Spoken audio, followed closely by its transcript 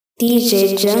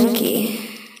DJ Junky,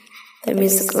 the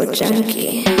musical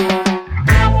junkie.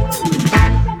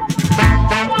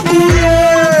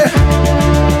 Yeah.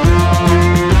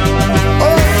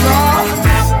 Oh God.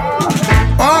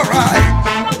 All right.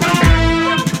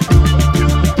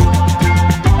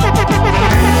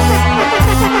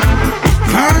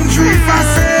 Country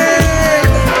facet,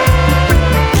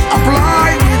 apply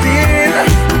within.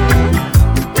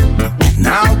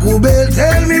 Now Google,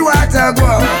 tell me what I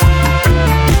go.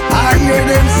 I hear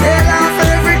them sell off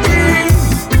everything.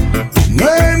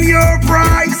 Name your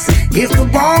price if the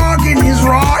bargain is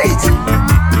right.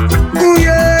 Oh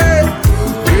yeah,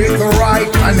 with the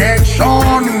right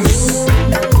connections,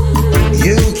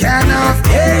 you can have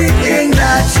anything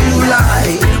that you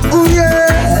like. Oh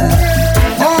yeah,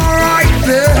 alright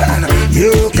then,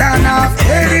 you can have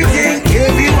anything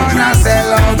if you wanna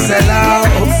sell out, sell out.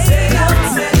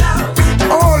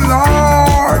 Oh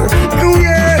Lord, oh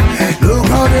yeah, look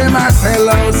how them a sell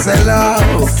out, sell out.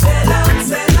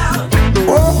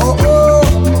 Oh oh oh.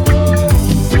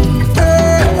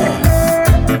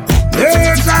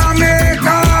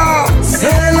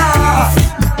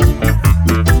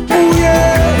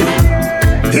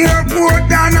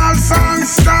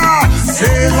 Star,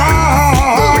 sail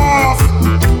off.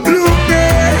 Look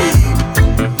there,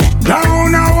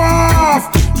 down a wharf.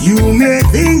 You may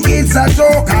think it's a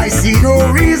joke, I see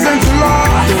no reason to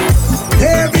laugh.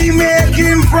 They be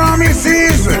making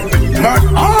promises, but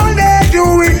all they're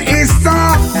doing is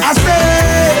talk. I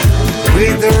say,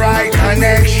 with the right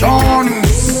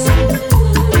connections,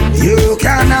 you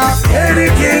can have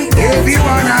anything if you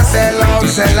wanna sell out,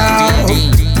 sell out.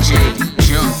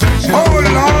 Oh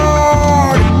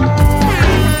Lord,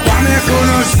 why me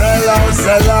gonna sell out,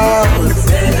 sell out?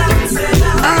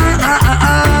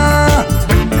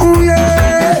 Oh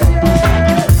yeah.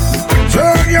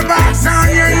 Turn your backs on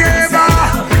your neighbor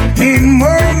in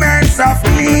moments of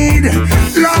need.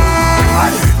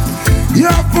 Lord,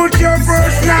 you put your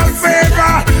personal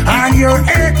favor and your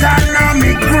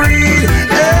economic greed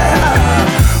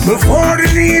before the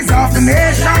needs of the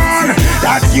nation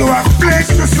that you have pledged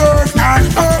to serve and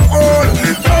uphold.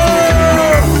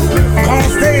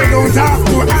 Cause they don't have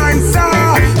to answer,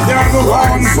 they're the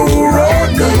ones who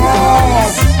wrote the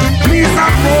laws.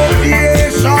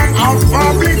 Misappropriation of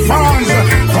public funds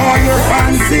for your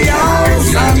fancy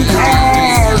house and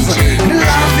cars. The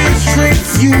lavish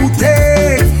trips you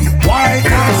take, why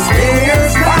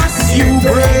taxpayers tax you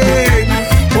break.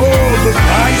 Oh, the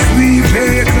price we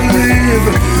pay to live,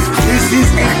 this is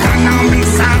economic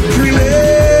sacrilege.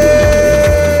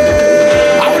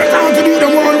 I would have time to do the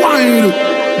worldwide,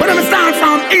 but I'm start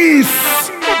from east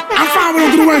and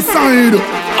travel to the west side.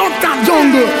 Up that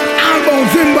jungle, Alba,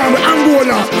 Zimbabwe,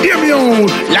 Angola, hear me out,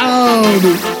 loud.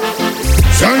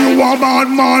 Say you a bad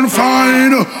man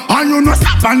fine, and you no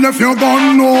stop and left your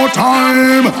gun no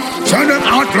time. Say them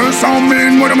actors some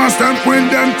men with them a step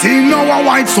with them team. Now a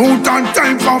white suit and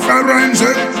time for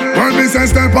forensic. When me say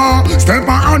step on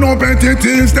and no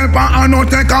petitive. Step on and no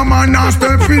take a man and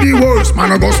step for the worst.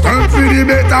 Man I go step for the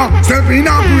better. Step in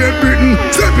a Great Britain,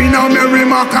 step in a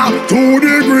Merrimack. 2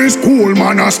 degrees cool,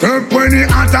 man a step when he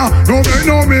hotter. No make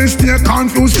no mistake,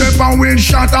 confused step and wind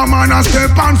shatter. Man a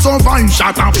step and survive,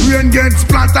 shatter, brain gets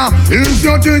splatter. If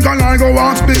you think I like go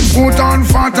ask big foot and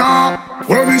fatter.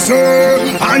 Where we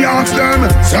say, I ask them,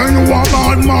 say you a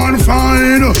bad man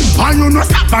fine, and you no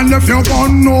stop and left your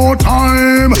gun no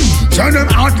time. Say them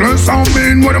atlas some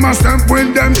men with them a step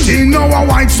with them team. Now a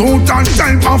white suit and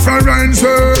time for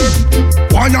forensic.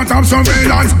 Quiet of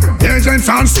surveillance, agents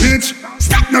and stitch.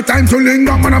 Stop no time to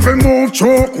linger, man if you move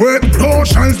choke quick. No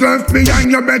shells left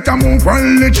behind, you better move well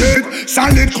legit.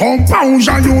 Solid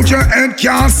composure, use your head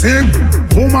can't sing.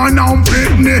 Woman and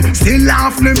Britney, still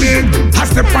laugh limit. I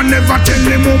step and never tell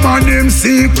the woman him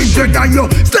secret. Whether you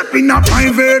step in a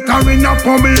private or in a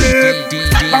public.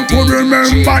 I could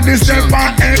remember the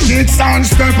stepper, exits and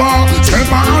stepper.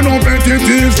 Stepper and no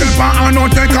petitive, stepper and no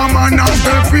take a man and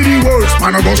step for the worst.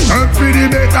 Man I go step for the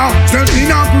better. Step in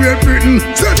a Great Britain,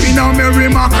 step in a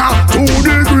Merrimack. 2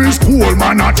 degrees cool,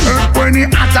 man a take when he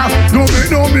hotter. No make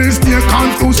no mistake,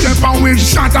 can't do stepper with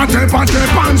shatter. Stepper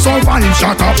and survive,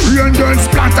 shatter, brain get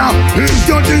splatter. If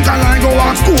you think I like go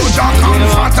ask coach, I come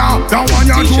fatter. That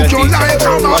one you do you like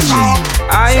a matter.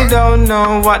 I don't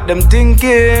know what them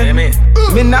thinking.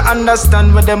 Me not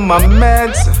understand what them a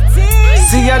meds.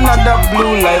 See another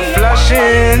blue light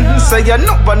flashing. Say you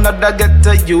know another get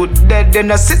to you dead.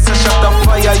 Then a sister shot a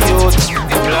fire youth.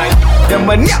 Them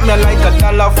when yap me like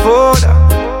 $1 food.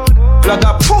 Plug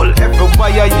a pull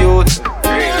everywhere youth.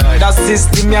 That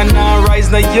system you now rise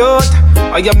no youth.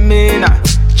 What you mean?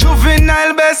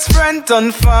 Juvenile best friend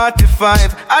turn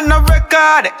 45. And a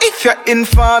record, if you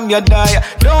inform you die.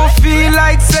 Don't feel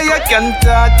like say you can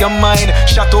talk your mind.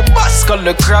 Shut up, bus, call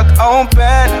the crack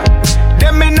open.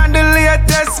 Them in the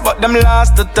latest, but them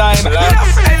lost the time.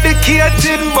 Enough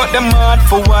educated, but them hard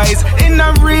for wise. In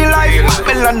a real life,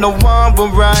 Babylon no one will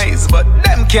rise. But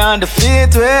them can't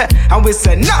defeat we. And we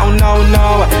say no, no,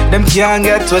 no. Them can't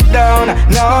get we down.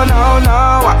 No, no,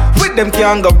 no. With them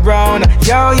can't go round.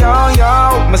 Yo, yo,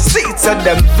 yo. My seats are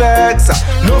them vex.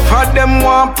 No for them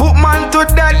want put man to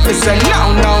death. We say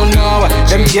no, no, no.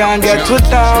 Them can't get we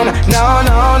down. No,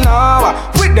 no,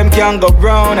 no. With them can't go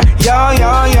round. Yo,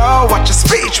 yo, yo. Watch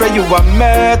speech where you a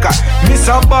maker. Miss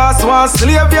a boss want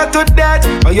slave you to death.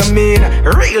 What you mean?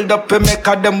 Reeled up and make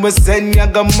them we send you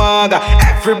go maga.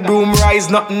 Every broom rise,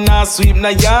 nothing a sweep na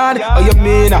yard. What you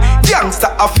mean?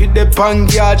 Gangsta off in the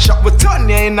yard shop. We turn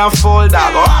you in a folder.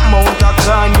 Go amount of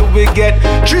gun you will get.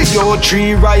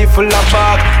 303 rifle a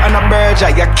bag. And a burger.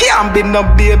 You can't be no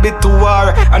baby to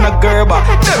war. And a gerber.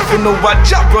 Never know what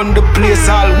job run the place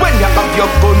all. When you have your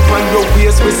gun from your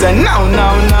waist, we say no,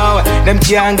 no, no. Them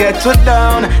can't get to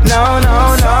down, no,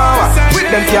 no, no. With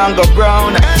them can't go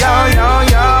brown, yo, yo,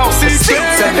 yo. The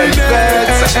seats and the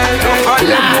beds. All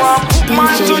them want put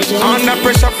man to under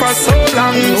pressure for so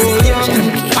long.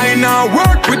 I now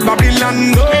work with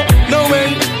Babylon, no, no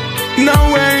way, no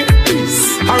way.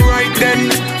 Alright then,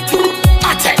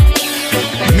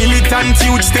 militant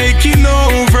youths taking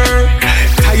over.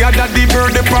 Tired of the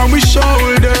burden upon my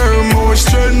shoulder. More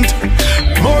strength,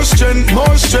 more strength,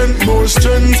 more strength, more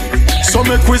strength. So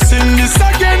make we sing this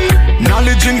again.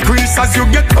 Knowledge increase as you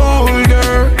get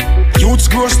older. Youths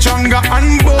grow stronger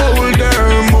and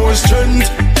bolder. More strength,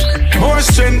 more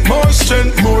strength, more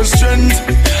strength, more strength,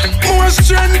 more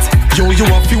strength. Yo, you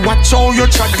have to watch how you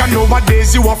track, and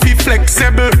nowadays you have to be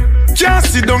flexible. Can't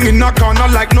sit down in a corner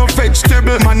like no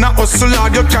vegetable. Man a hustle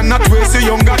hard, you cannot waste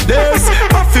your younger days.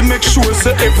 Have to make sure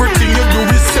so everything you do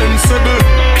is sensible.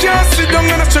 Can't sit down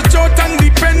and stretch out and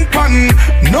depend on.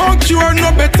 No cure,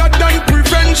 no better than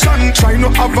prevention. Try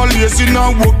not have a lazy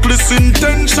and workless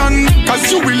intention, cause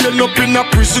you will end up in a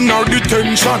prison or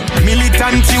detention.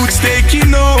 Militant youths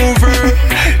taking over.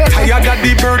 Tired of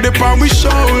the burden upon my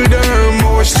shoulder.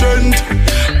 More strength,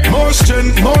 more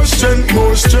strength, more strength,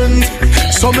 more strength.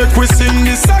 So make we sing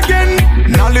this again.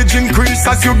 Knowledge increase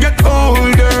as you get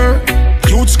older.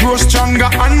 Youths grow stronger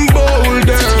and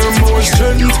bolder. More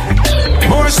strength,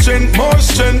 more strength, more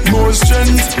strength, more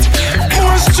strength,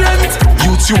 more strength.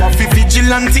 Youths, you have to be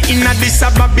vigilante in a this a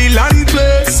Babylon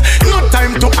place. No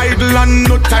time to idle and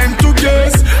no time to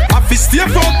guess. Have to stay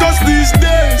focused these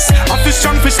days. Have to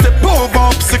strong to step over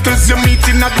obstacles you meet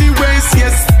in the ways,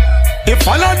 yes. If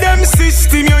all of them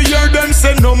system, you hear them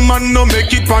say no man no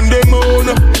make it on them own.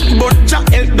 But Jah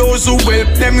help those who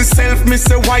help themselves. Me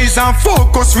say wise and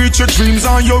focus, reach your dreams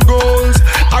and your goals.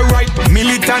 Alright,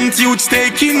 militant youths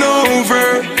taking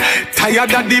over.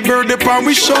 Tired of the burden upon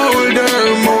my shoulder.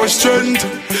 More strength,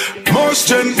 more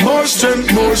strength, more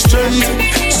strength, more strength.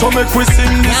 So make we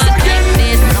sing this again.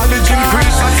 Knowledge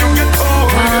increase as you get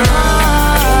older.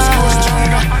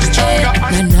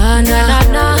 Na na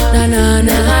na na na na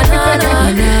na na na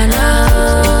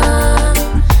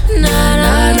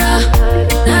na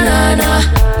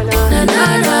na na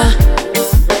na.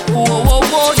 Whoa whoa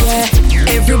whoa yeah.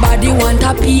 Everybody want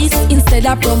a piece instead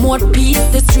of promote peace.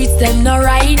 The streets them no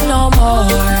right no more.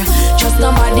 Trust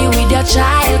nobody with your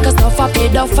child, cause no for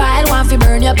pedophile want fi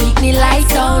burn your picnic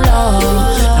lights down low.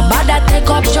 Nobody take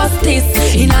up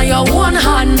justice in your own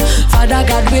hand. Father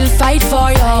God will fight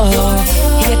for you.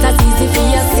 Haters easy for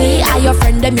you see. Are your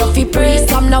friend them you fi pray.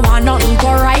 Some no want nothing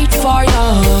go right for you.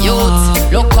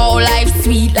 Youth, look how life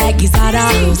sweet like it's at a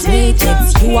house.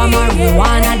 It's you and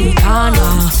marijuana the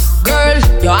corner. Girl,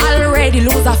 you already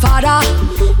lose a father.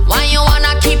 Why you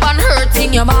wanna keep on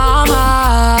hurting your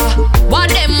mama? What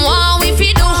them want we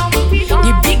fi do?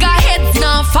 The bigger heads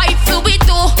now fight for we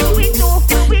do.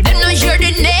 Them no hear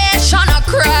the nation a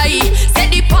cry. Say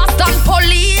the past and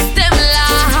police them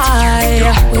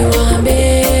lie. We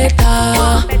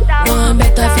want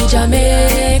better for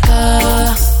Jamaica.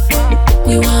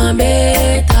 We want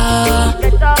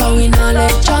better, cause we not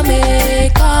let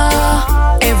Jamaica.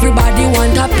 Everybody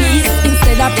want a piece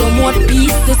instead of promote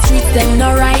peace. The streets them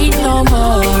no right no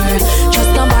more.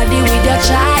 Trust nobody with your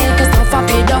child, cause no for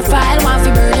pedophile want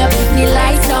fi burn your picnic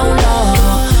lights down low.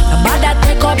 Nobody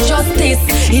take up justice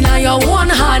in your own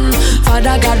hand.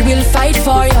 Father God will fight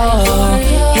for you.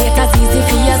 Haters easy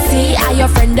for you see. Are your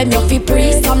friend them you fi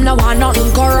pray. Some no want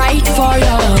nothing go right for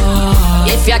you.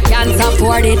 If you can't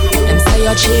afford it, them say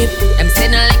you're cheap. Them say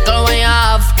no little when you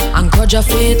have and grudge your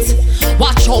fit.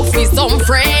 Watch out for some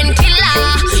friend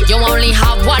killer. You only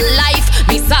have one life.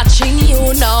 Me searching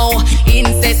you now.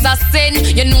 Incest a sin.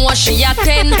 You know she a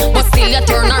 10, but still you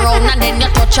turn around and then you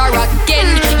touch her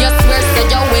again. You swear say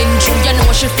you went through. You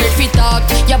know she scared fi talk.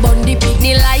 You burn the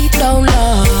picnic light down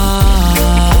low.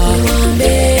 One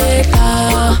better.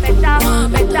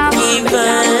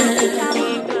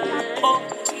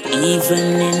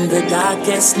 Even in the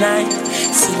darkest night,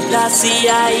 Selassie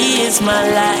is my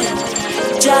light.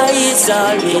 Jah is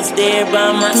always there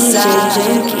by my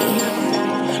side.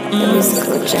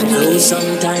 Though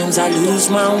sometimes I lose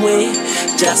my way,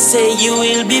 just say you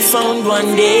will be found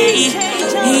one day.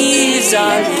 He is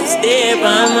always there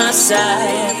by my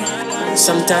side.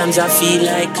 Sometimes I feel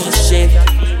like a ship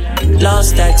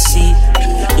lost at sea.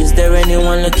 Is there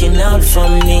anyone looking out for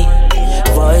me?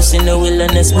 Voice in the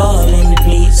wilderness calling,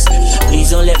 please.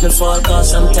 Please don't let me fall, cause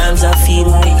sometimes I feel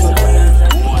like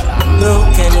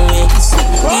broken wings.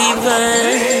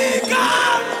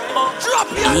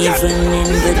 Even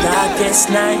in the darkest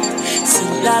night,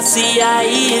 Selassie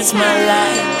is my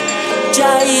light.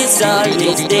 Jah is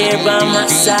always there by my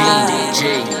side.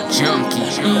 Junky.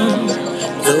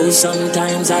 Though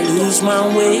sometimes I lose my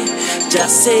way,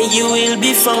 just say you will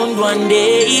be found one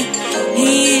day.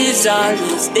 He is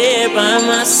always there by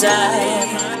my side.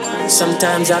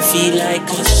 Sometimes I feel like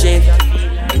a ship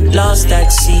lost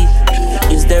at sea.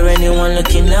 Is there anyone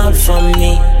looking out for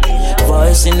me?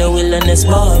 Voice in the wilderness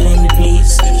calling,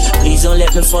 please. Please don't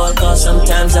let me fall, cause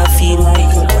sometimes I feel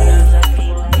like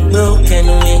broken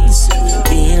wings,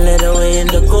 being led away in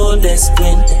the coldest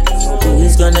wind. Who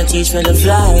is gonna teach me to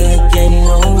fly again?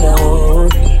 No.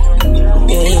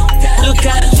 Yeah. Look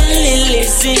at the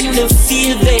lilies in the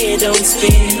field, they don't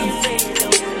spin,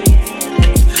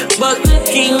 but the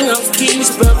King of Kings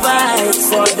provides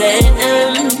for them.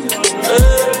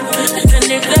 And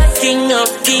if the King of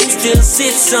Kings still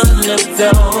sits on the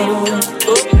throne,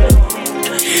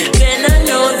 then I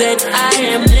know that I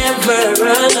am never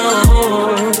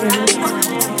alone.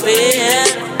 Well,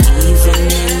 even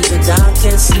in the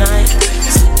darkest night,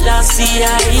 Selassie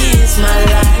is my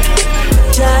light.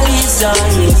 Jah is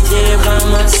always there by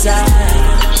my side.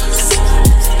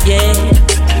 Yeah,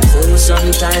 so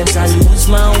sometimes I lose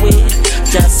my way.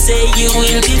 Just say you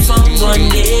will be found one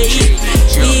day.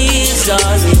 He's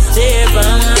always there by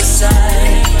my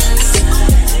side.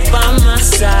 By my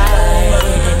side.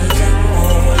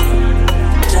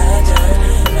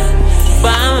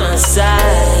 By my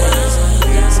side.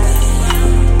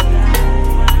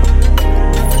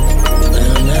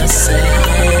 By my side.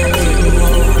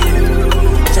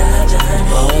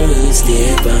 Always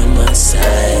there by my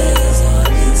side.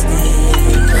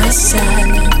 My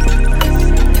side.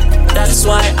 That's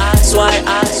why I.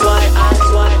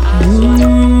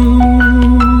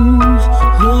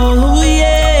 Oh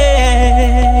yeah.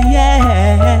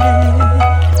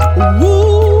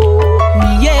 Ooh,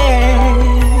 yeah.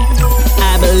 I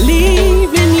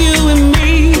believe in you and me.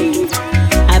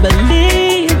 I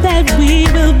believe that we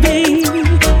will be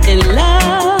in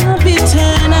love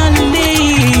eternally.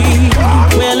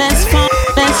 Well, let's fall.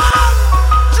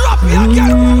 Drop your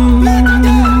girl.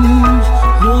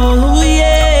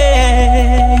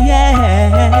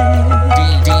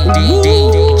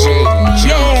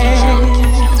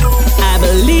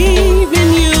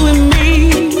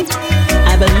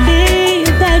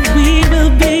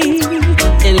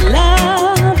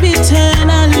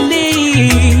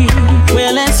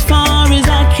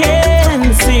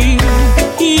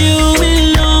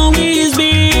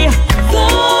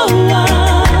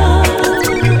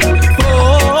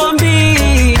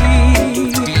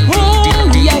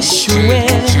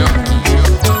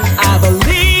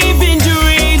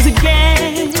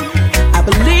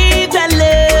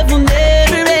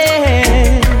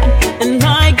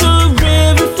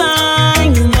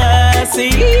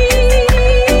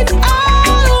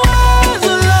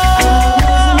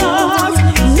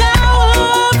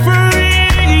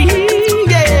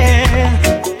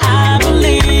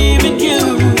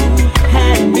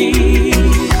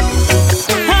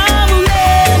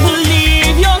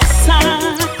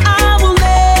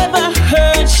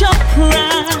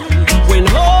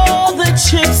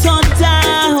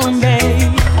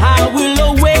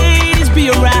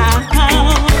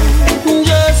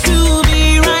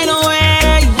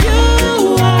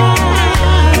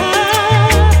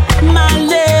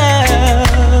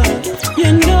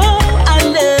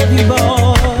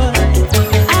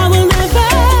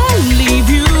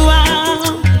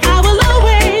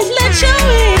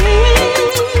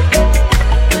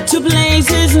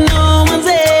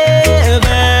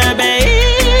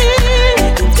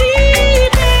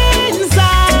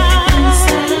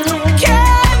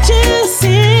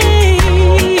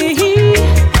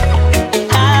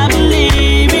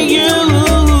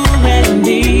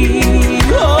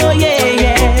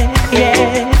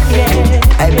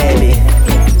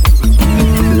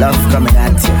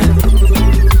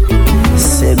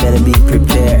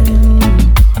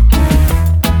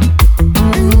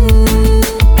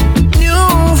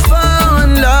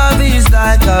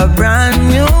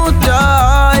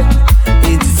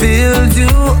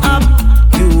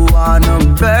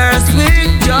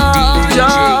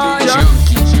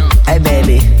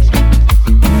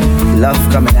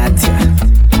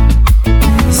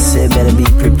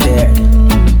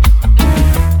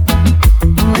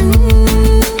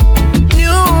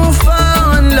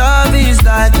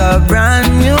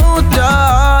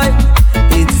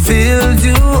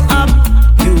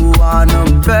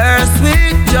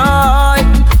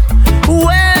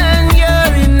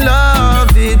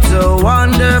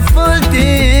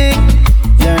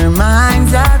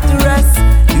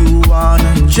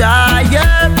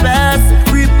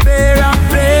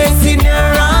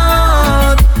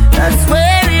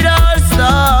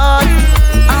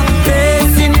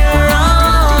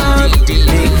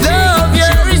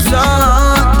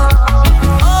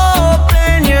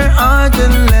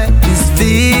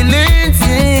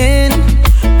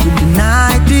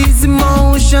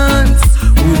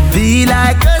 be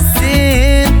like a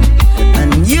sin.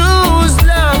 And use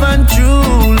love and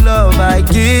true love I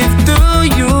give to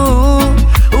you.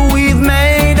 We've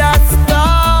made a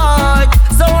start,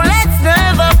 so let's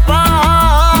never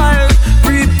part.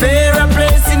 Prepare a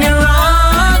place in your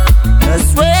heart,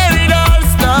 that's where it all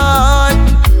starts.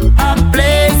 A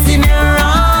place in your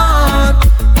heart,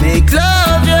 make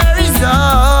love your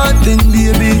resort. Then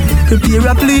baby, prepare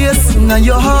a place in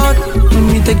your heart. When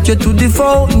we take you to the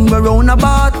fountain, we're round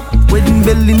about. Wedding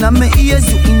bell in my ears,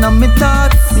 you in my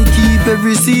thoughts. Me keep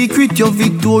every secret, your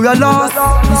Victoria lost.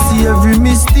 Me see every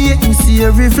mistake, me see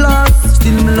every flaw.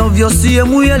 Still me love you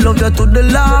same way, love you to the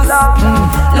last.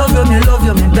 Love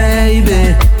you, me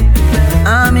baby.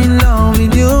 I'm in love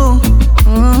with you.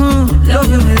 Love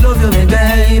you, me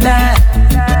baby.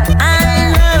 I'm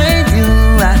in love with you.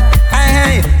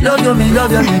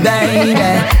 Love you, me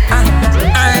baby.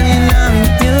 I'm in love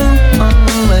with you.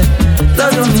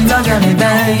 Love you, me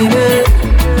baby.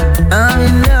 I'm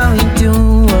in love with you.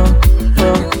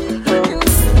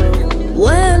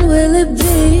 When will it be?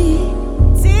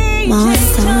 My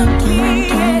time.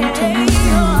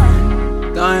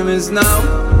 Time is now.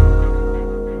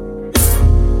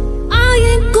 I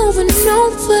ain't going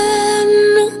nowhere.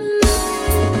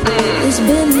 It's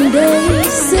been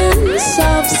days since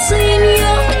I've seen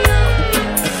you,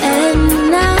 and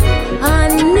now I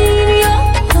need you.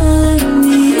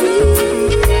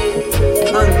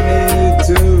 I need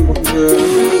to,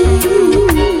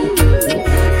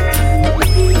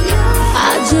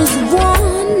 I just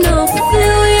wanna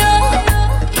feel you.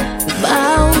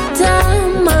 About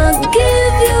time I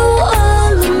give you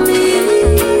all of me.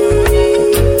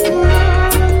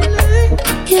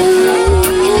 Yeah.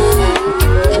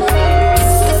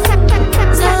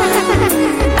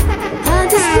 I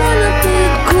just wanna be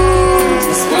cool.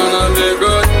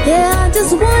 Yeah, I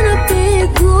just wanna be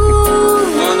good.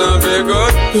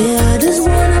 Yeah, I just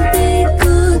wanna be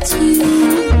good to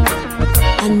you.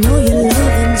 I know you're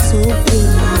loving so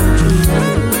good.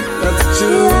 that's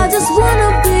true. Yeah, I just wanna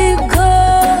be good.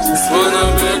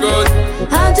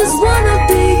 I just wanna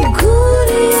be good,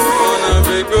 yeah.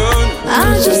 I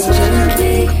just wanna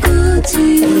be good to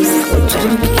you.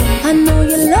 I know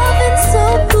you're loving so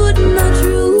good, not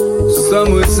true. Some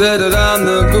would say that I'm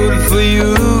not good for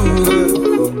you,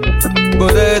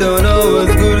 but I don't know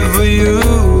what's good for you.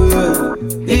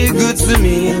 Be good to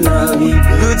me and I'll be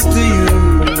good to you.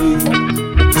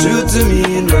 True to me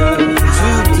and I'll be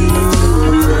true to you.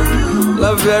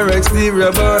 Love your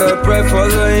exterior, but I pray for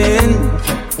the in.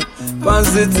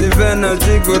 Positive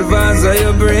energy, good vibes that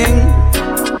you bring.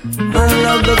 I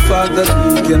love the fact that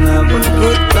we can have a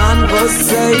good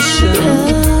conversation.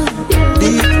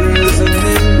 Deep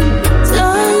reasoning.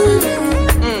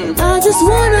 I just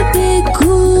wanna be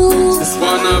cool.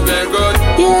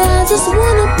 Yeah, I just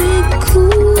wanna be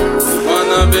cool.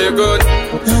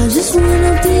 I just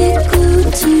wanna be good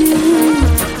to you.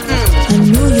 I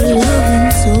know you're loving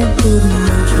so good,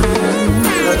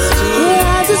 That's true.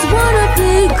 yeah, I just wanna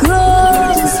be good.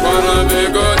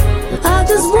 I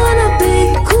just wanna be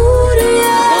good,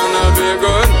 yeah.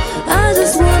 I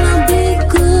just wanna be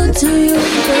good to you,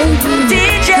 baby.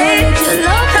 DJ,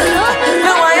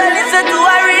 no one you listen to,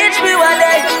 I reach me one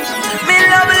day. Me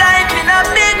love life in a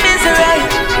big misery.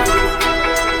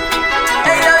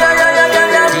 Hey, yo.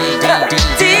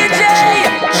 DJ,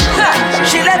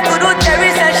 she left good with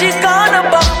Terry, said she's gonna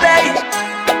buffet.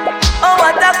 Oh,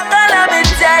 what a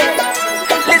calamity.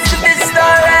 Listen to this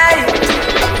story.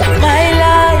 My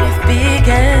life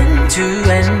began to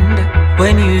end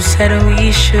when you said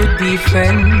we should be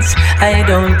friends. I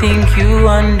don't think you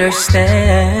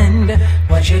understand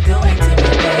what you're doing to me,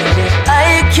 baby.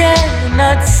 I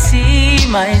cannot see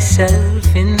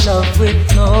myself in love with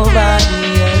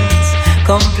nobody else.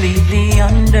 Completely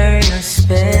under your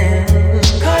spell.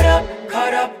 Caught up.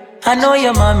 I know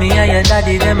your mommy and your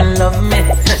daddy, them love me.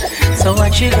 So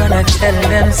what you gonna tell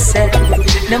them, say?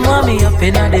 Them want me up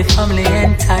in the family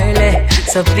entirely.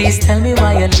 So please tell me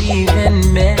why you're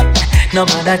leaving me. No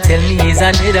matter tell me he's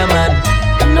another man.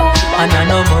 No. And I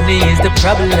know money is the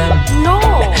problem. No.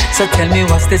 So tell me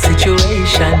what's the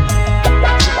situation.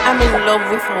 I'm in love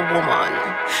with a woman.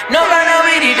 No matter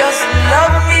with you, just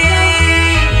love me.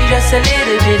 Just a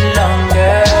little bit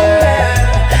longer.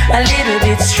 A little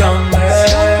bit stronger.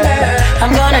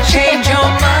 I'm gonna change your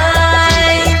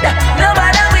mind. No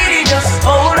matter with you, just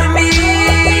hold me.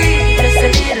 Just a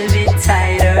little bit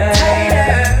tighter.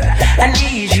 I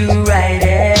need you right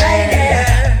there.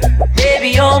 Baby,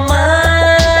 you're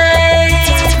mine.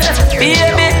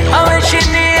 Baby, how is she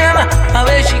name? How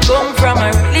where she come from? I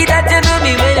really that you do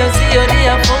me when you see your day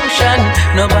function.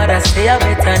 Nobody say a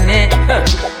better name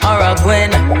or a Gwen.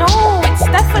 No, it's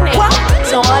Stephanie. What?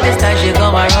 So all this time she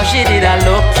come around, she did a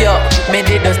look yo. Me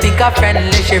did just think her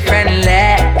friendly, she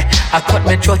friendly. I cut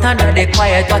my throat under the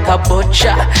quiet, what a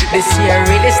butcher. This year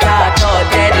really start out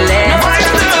deadly. Right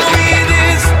now it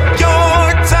is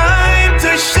your time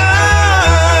to shine.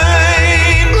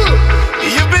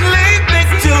 You've been late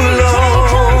too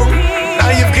long.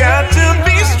 Now you've got to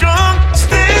be strong.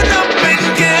 Stand up and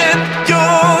get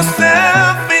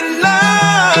yourself in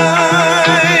line.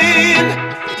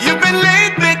 You've been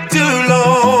late too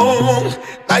long.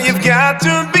 Now you've got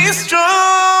to be strong.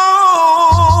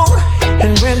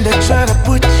 And when they try to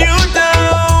put you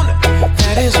down,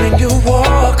 that is when you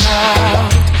walk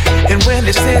out. And when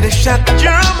they say they shut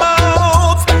your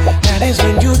mouth, that is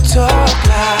when you talk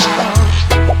loud.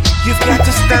 You've got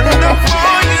to stand up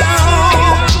for you,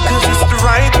 'cause it's the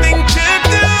right thing to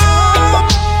do.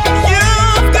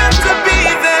 You've got to be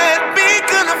that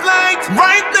beacon of light.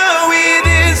 Right now it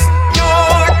is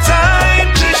your time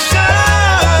to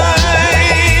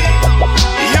shine.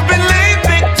 You've been late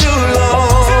too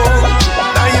long.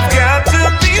 Now you've got to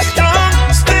be strong.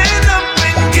 Stand up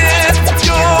and get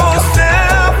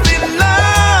yourself in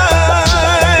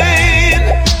line.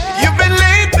 You've been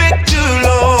late too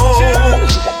long.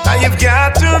 Now you've got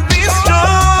to be strong.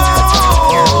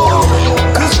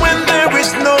 'Cause when there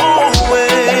is no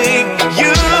way,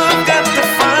 you've got to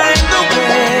find a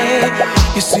way.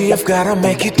 You see, you've gotta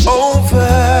make it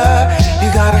over. You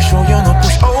gotta show you're not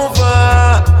push over.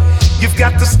 You've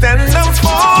got to stand up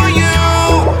for you,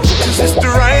 'cause it's the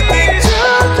right thing to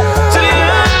do.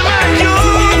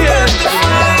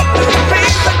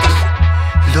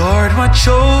 Lord, watch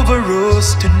over us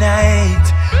tonight.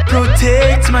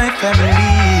 Protect my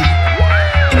family.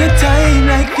 In a time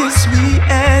like this, we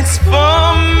ask for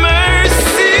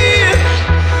mercy.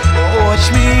 Watch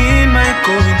me in my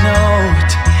going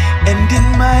out and in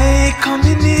my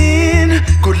coming in.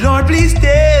 Good Lord, please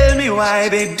tell me why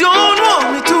they don't want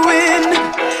me to win.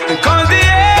 Because the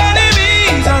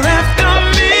enemies are after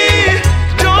me.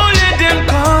 Don't let them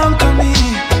conquer me.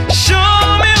 Show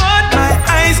me what my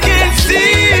eyes can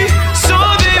see, so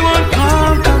they won't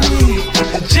conquer me.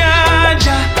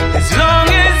 Jaja, as long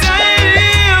as I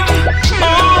live,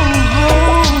 oh,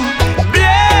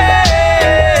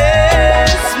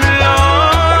 bless me,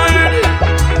 Lord.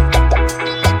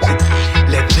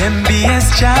 Let them be as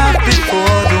chaff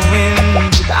before the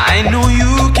wind. I know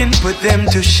you can put them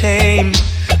to shame.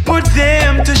 Put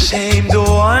them to shame, the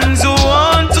ones who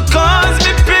want to cause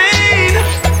me pain.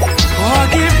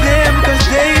 Forgive them 'cause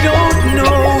they don't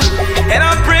know, and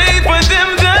I pray for them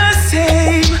the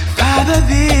same. Father,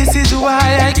 this is why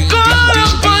I call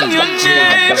upon your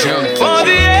name. For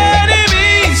the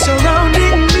enemies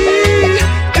surrounding me,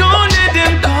 don't let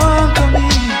them conquer me.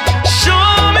 Show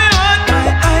me what my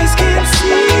eyes can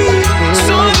see,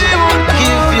 so they won't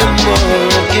Give you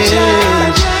more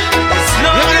again. as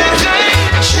long as I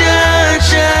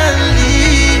Jaja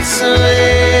leads the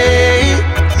way.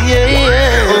 Yeah,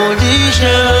 yeah. Only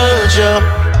Jaja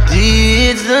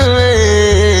leads the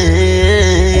way.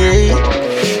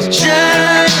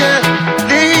 Jaja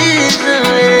leads the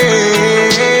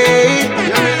way.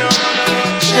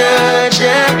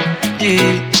 Jaja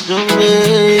leads the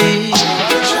way.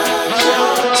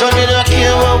 So me don't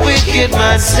care what wicked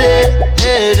man say.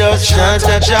 Hey, just chant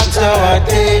a chapter a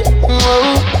day.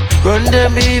 Run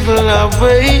them evil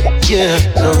away. Yeah,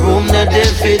 no room that they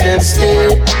feed them stay.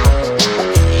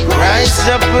 Rise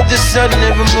up with the sun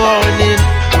every morning.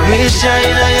 We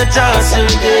shine on your thoughts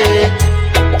all day.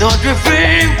 Don't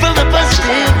refrain from the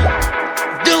positive.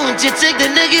 Don't you take the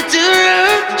negative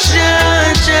road.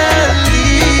 Jaja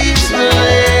leads the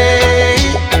way.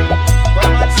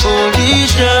 Only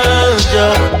Jaja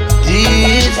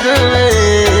leads the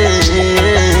way.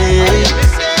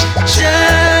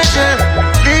 Jaja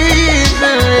leads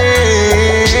the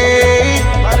way.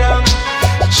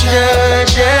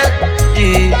 Jaja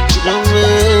leads the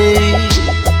way.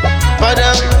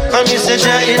 Madam, I'm Mr.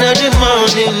 Jah in the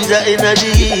morning, Jah in the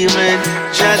evening,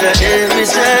 Jaja every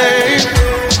time.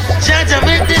 Jaja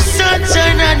make the sun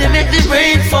shine and they make the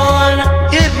rain fall.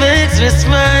 It makes me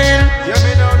smile.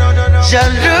 Jah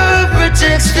love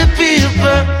protects the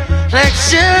people like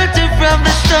shelter from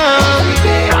the storm.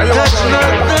 Touch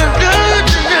not the road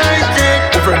tonight and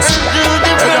do the perfect storm.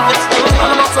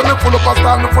 Say me full up a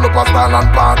style and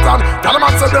pattern. Gyal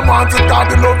man say them want it 'cause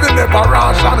the love will never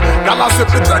ration. Gyal say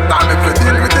fi take time if you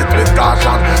deal with it with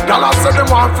caution. Gyal say them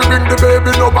want fi bring the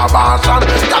baby no abortion.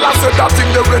 Gyal say that thing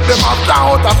they with them after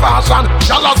out of fashion.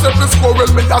 Gyal say fi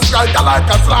squirrel me a strike like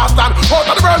a Zlatan.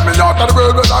 Out of the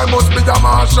world, well I must be a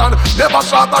Martian. Never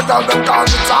shot a gyal them call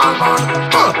me tall man.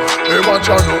 Hey, what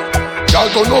you know? Y'all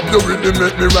turn up your rhythm,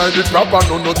 make me ride it proper.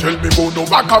 No tell me go no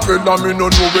back up and me no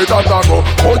know where that I go.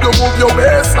 How you move your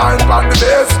baseline, pan the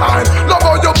baseline. Love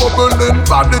how you bubbling,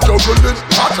 pan the juggling.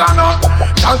 Patana.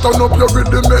 Y'all turn up your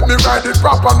rhythm, make me ride it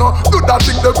proper. No, do that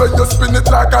thing the way you spin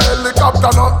it like a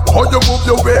helicopter. No, how you move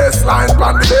your baseline,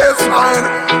 pan the baseline.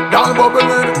 Y'all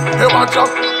bubbling, hey watch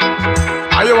out.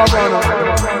 Are you a runner?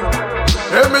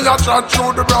 Hey, me a chat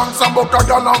through the Bronx and book a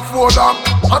gal and four them.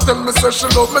 I tell me say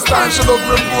she love me style, she love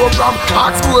me program.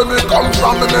 Ask where me come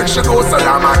from, me make she know say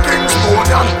I'm a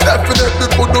Kingstonian.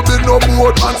 Definitely could be no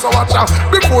more man, so watch out.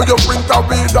 Before you print a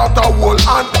weed out a whole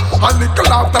hand. And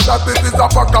little after that it is a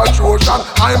fuck a Trojan.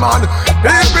 I'm on,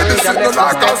 baby this is the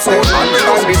like a soul. And me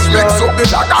don't mix up the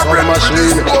like a bread with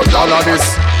this gold. All of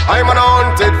this I'm an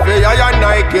haunted for I and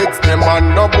I kids. Them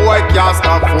and no boy can't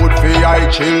stop food for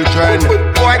I children.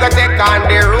 Boy go take on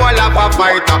the role of a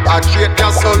fighter. I treat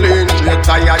your soul in treat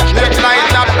I treat like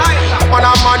that. Man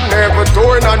a man never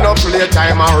doing and no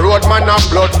playtime. A road man a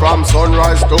blood from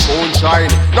sunrise to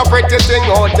moonshine. No pretty thing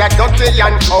out there dirty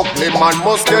and ugly. Man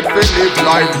must get to live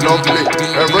life lovely.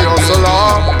 Every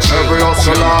hustler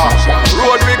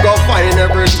road we go find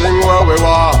everything where we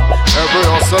want. Every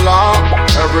hustler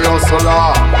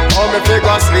how me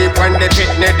figure sleep when they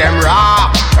picnic them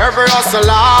raw. Every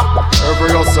hustler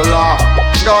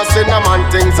don't see no man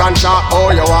things and talk how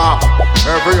you are.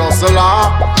 Every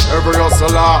hustler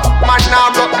man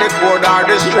now broke the code or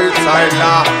the street side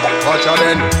law. Watch out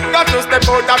then, got to step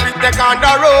out of it, take on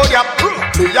the road, yeah.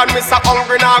 Me and me so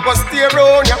hungry now go stay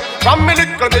round, yeah. From me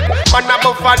little bit, man a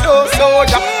buffalo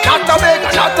soldier. Not a beg,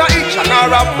 not a itch, and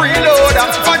a preload.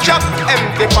 Watch out,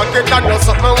 empty pocket and no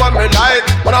something what me like.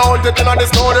 When I hold it in the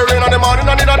snow, the rain, and the morning,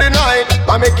 and in the night.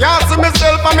 I me can't see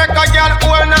myself, I make a girl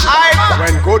hold the eye.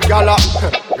 When good gal up,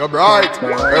 you're bright.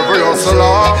 Every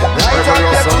hustler,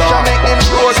 make them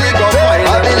road we go find.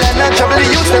 Babylon and trouble the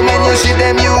youth, and when you see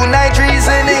them unite,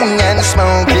 reasoning and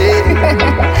smoking.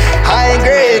 High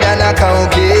grade and a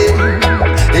county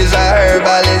is a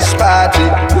herbalist party.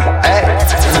 Hey.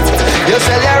 You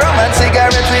sell your rum and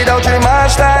cigarettes without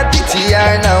remorse, that pity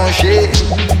or no shit.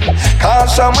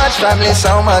 Cause so much family,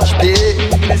 so much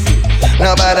pain.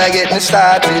 Nobody get me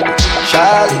started,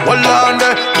 Charlie. Hold on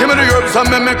there, give me the herbs and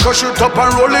make me crush it up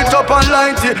and roll it up and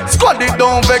light it. Squad it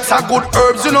down, vex a good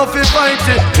herbs, you know fi fight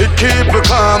it. It keep you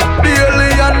calm,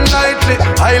 daily and nightly.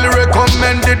 Highly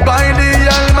recommended by the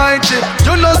Almighty.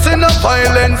 You know see no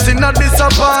violence in a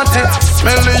disappointed.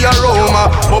 Smell the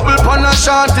aroma, bubble pan a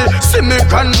shorty. See me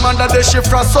grandmother, the she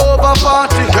frost over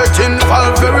party. Get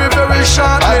involved very, very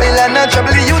shortly. Babylon and trouble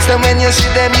the youth, and when you see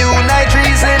them unite,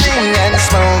 reasoning and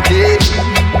smoking.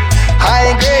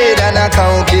 High grade and a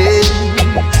county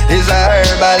is a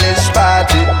herbalist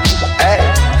party. Hey.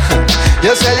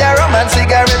 You sell your rum and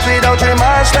cigarettes without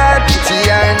remorse, that pity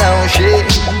or no shit.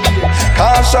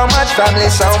 Cause so much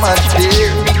family, so much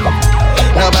fear.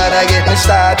 Nobody get me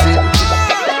started.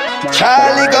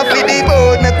 Charlie go for the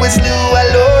boat, make we slew a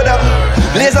load up.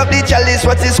 Blaze up the chalice,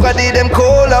 what is squaddy them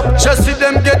call up. Just see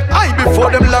them get high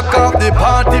before them lock off the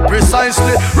party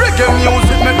precisely. Reggae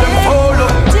music make them follow.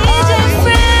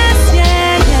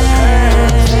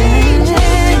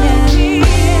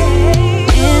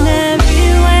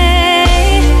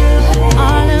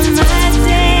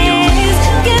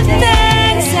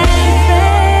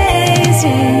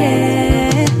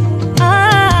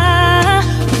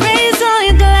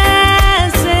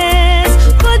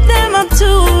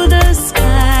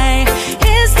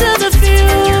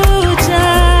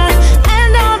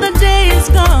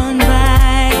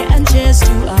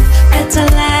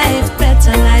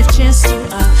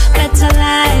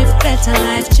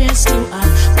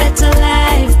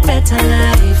 Better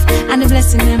life, and the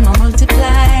blessing them a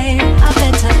multiply. A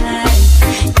better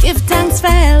life. Give thanks for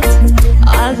health,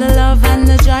 all the love and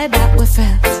the joy that we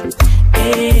felt.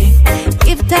 Hey,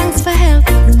 give thanks for health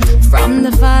from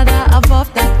the Father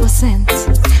above that was sent.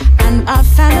 And our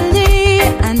family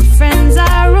and friends,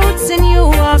 our roots in you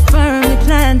are firmly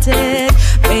planted.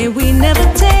 May we never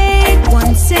take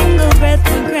one single breath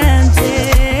for granted.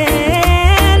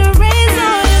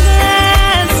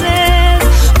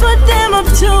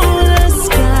 To the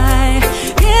sky,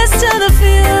 here's to the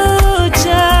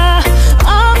future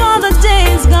of all the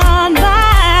days gone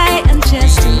by, and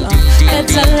just to a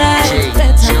better life,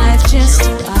 just to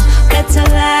a better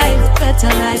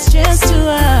life, just to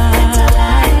a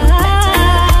better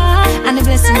life, and the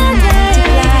blessing will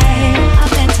multiply. A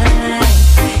better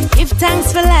life. Give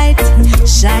thanks for light,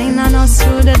 shine on us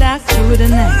through the dark, through the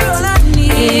night. All I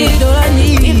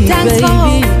need, give thanks for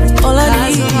hope, all I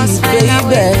need,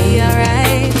 baby.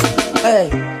 Alright. Hey,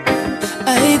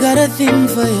 I got a thing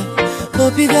for you.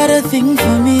 Hope you got a thing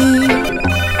for me.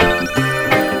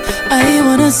 I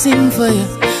wanna sing for you.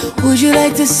 Would you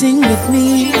like to sing with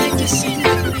me?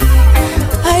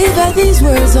 I've had these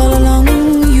words all along.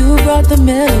 You brought the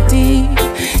melody.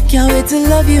 Can't wait to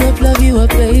love you up,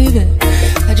 baby.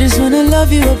 I just wanna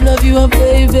love you up,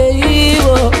 baby.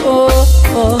 Oh, oh,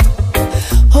 oh.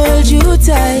 Hold you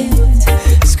tight,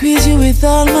 squeeze you with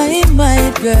all my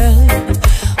might, girl.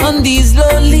 On these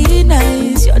lonely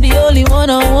nights, you're the only one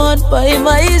I want by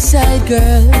my side,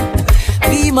 girl.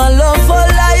 Be my love for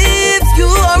life. You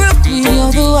are a queen,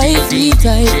 you're the wifey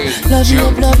type. Love you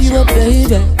up,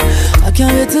 baby. I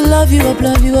can't wait to love you up,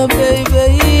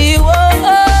 baby.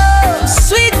 Whoa,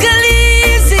 sweet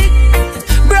Khaleesi,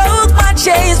 broke my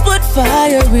chains, put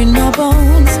fire in my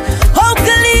bones. Oh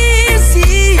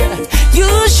Khaleesi, you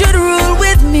should rule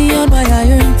with me on my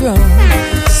iron throne.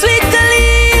 Sweet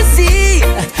Khaleesi,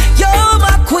 you're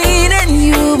my queen, and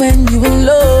you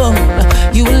alone,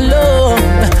 you alone,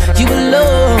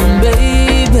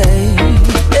 baby.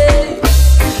 Hey.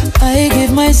 I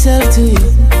give myself to you.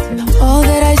 All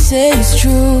that I say is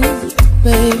true,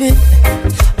 baby.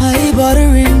 I bought a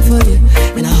ring for you,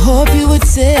 and I hope you would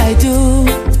say I do,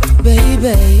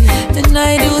 baby. And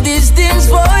I do these things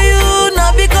for you,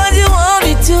 not because you want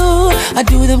me to. I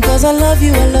do them cause I love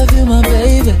you, my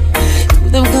baby. Do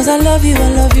them cause I love you,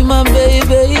 my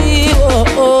baby. Oh,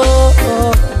 oh,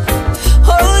 oh.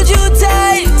 Hold you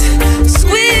tight,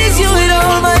 squeeze you with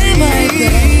all my might,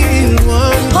 girl.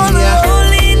 On the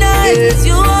lonely nights,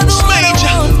 you are the one I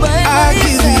want by my I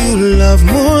give you love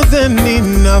more than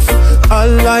enough, a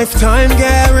lifetime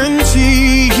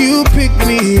guarantee. You pick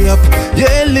me up,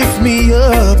 yeah, lift me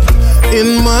up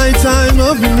in my time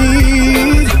of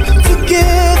need.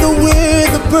 Together we're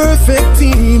the perfect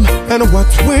team, and what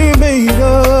we're made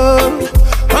of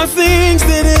are things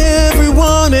that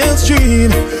everyone else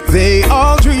dream. They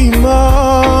all dream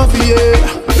of, yeah.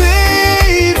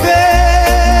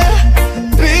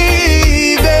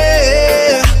 Baby,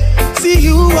 see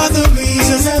you are the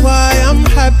reason why I'm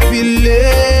happy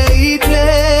lately.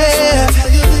 So I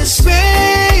tell you this,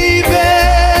 baby,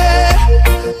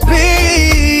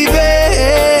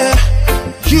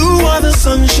 you are the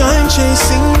sunshine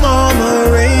chasing all my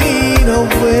rain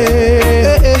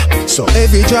away. So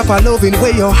every drop of loving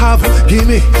where you have, give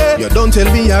me. You don't tell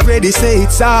me already, say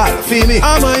it's all for me.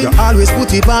 You always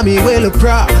put it by me well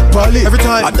properly. Every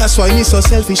time, and that's why me so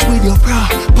selfish with your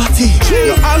property.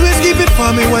 You always keep it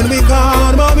for me when we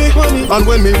gone, mommy. And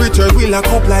when we return, we lock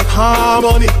up like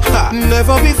harmony.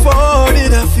 Never before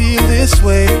did I feel this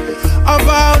way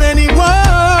about anyone.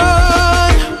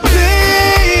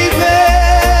 Baby,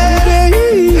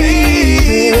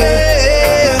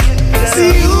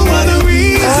 see you are the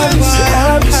reason why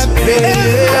I'm happy.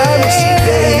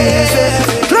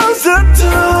 Closer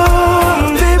to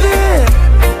baby,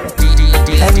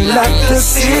 and like the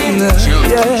signal,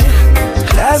 yeah.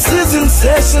 Class is in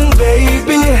session,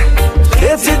 baby.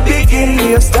 Let it begin.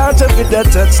 You start up with a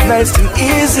touch, nice and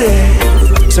easy.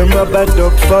 Some rubber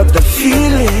duck for the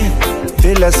feeling.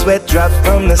 Feel a sweat drop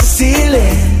from the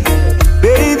ceiling.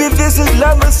 Baby, this is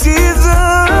love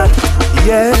season.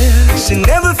 Yeah, she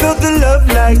never felt the love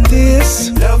like this.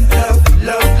 Love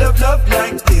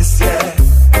like this,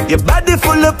 yeah. Your body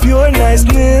full of pure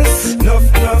niceness.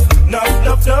 Enough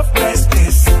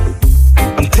niceness.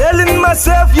 I'm telling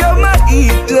myself you're my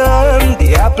Eden.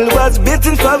 The apple was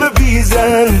bitten for a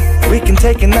reason. We can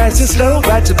take it nice and slow,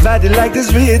 ride your body like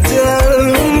this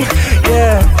rhythm.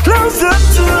 Yeah, closer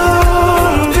to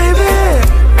baby,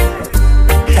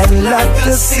 and like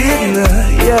the signal,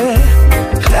 yeah.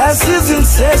 Class is in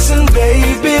session,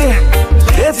 baby.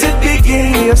 Let it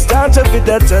begin. You start up with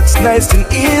a touch, nice and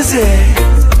easy.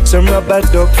 Some rubber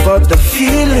duck for the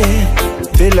feeling.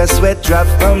 Feel a sweat drop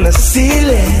from the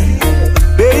ceiling.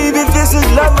 Baby, this is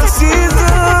love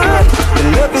season. The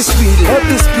love is sweet,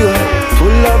 love is pure,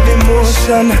 full of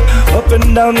emotion. Up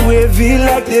and down wavy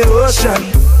like the ocean.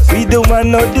 We don't want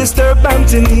no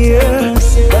disturbance in here,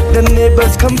 but the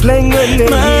neighbors complain when they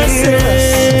hear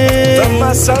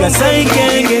us. Cause I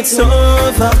can't get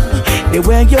over the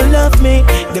way you love me,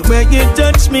 the way you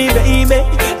touch me, baby.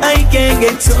 I can't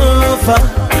get over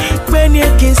when you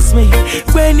kiss me,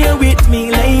 when you're with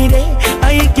me, lady.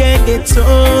 I can't get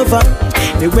over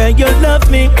the way you love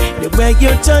me, the way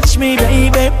you touch me,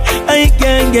 baby. I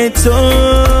can't get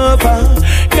over.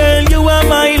 Girl, you are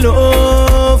my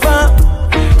lover,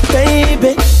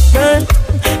 baby. Girl,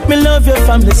 me love you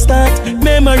from the start.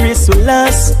 Memories will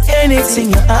last. Anything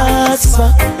you ask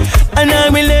for, and I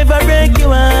will never break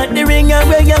you out. The ring and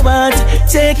where you want,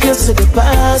 take you to the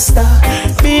pasta.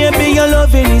 Baby, your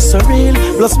loving is so real.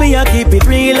 Plus me, I keep it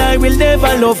real. I will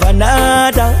never love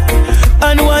another.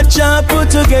 And what you put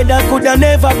together coulda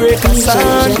never break us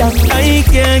asunder. I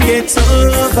can't get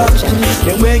over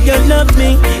the way you love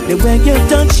me, the way you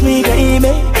touch me,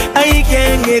 baby. I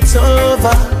can't get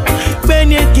over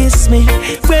when you kiss me,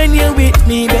 when you're with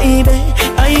me, baby.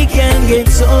 I can't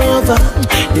get over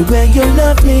the way you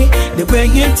love me, the way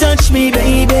you touch me,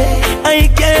 baby. I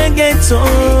can't get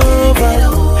over,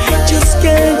 just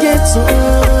can't get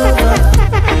over,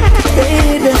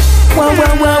 baby. Wow,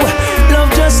 wow, wow,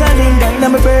 love just a linger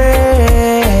in my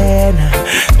brain.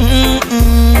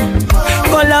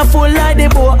 Colorful like the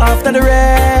boat after the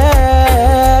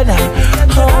rain.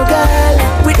 Oh girl,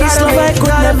 with this love I could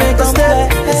never make a step.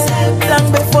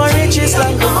 Long before it is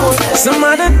long before. Some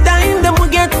other time them will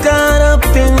get caught up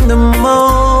in the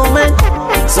moment.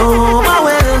 So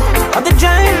overwhelmed of the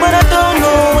drive, but I don't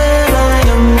know where I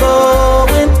am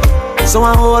going. So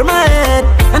I hold my head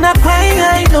and I cry,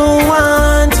 I don't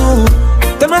want to.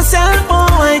 Tell myself, oh,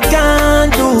 I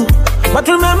can't do. But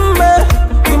remember,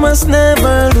 we must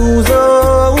never lose,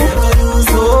 oh.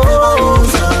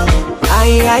 I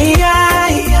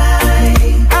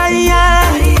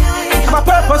have a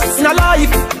purpose in a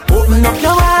life. Open up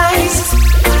your eyes,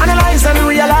 analyze and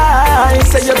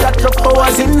realize. Say you got your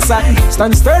powers inside.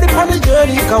 Stand sturdy on the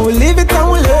journey, can we live it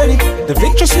and we learn it. The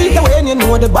victory sweet when you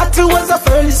know the battle was the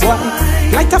first one.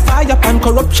 Light a fire and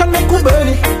corruption make we burn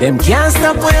it. Them can't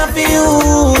stop when I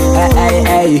feel.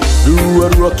 Hey, the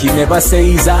road rocky never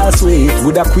says I'll sweet.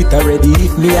 Would I quit already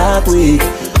if me heart weak?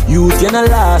 Youth in the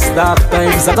last dark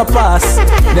times I go pass.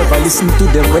 Never listen to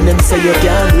them when them say you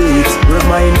can't wait.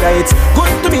 Reminder it's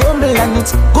good to be humble and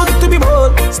it's good to be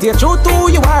bold. Stay true to who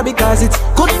you are because it's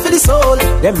good for the soul.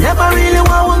 Them never really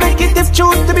want to make it if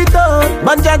truth to be done.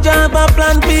 But Jah have a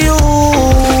plan for you.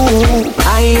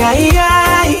 I have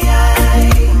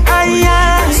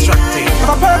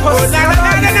a purpose.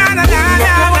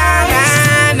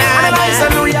 Analyze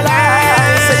and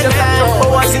realize that you got your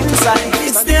powers inside.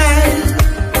 It's there.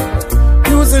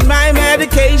 Using my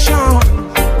medication,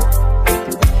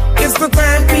 it's the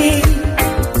therapy.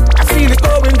 I feel it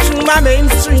going through my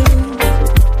mainstream.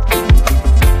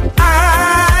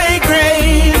 I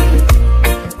crave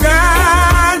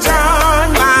God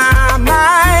on my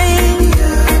mind.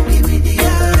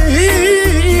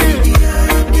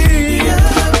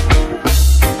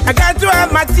 I got to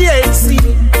have my THC.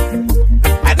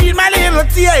 I need my little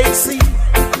THC.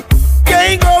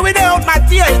 Can't go without my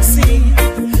THC.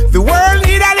 The world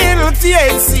need a little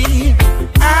THC.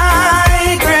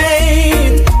 I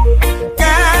crave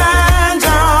ganja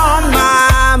on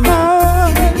my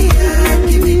mind.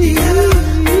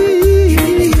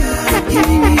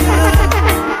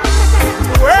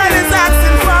 The world is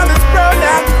asking for this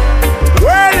product. The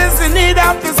world is in need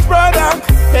of this product.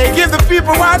 They give the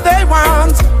people what they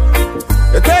want.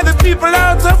 They tell the people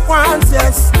out of wants,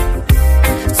 yes.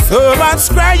 So much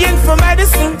crying for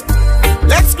medicine.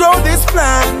 Let's grow this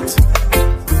plant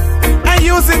and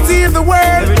use it to heal the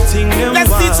world. Let's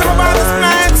teach them about this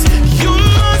plant. You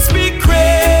must be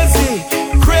crazy,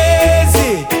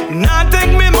 crazy. Not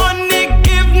take me money,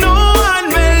 give no one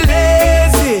me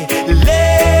lazy,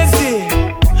 lazy.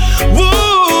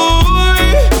 Woo,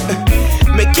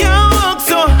 make you work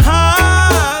so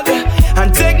hard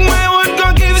and take my word,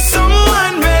 go give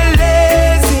someone me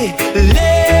lazy,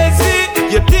 lazy.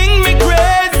 You think me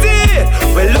crazy?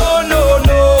 Well, oh no.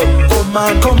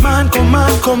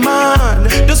 Come on,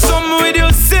 do something with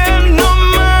yourself, no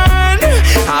man.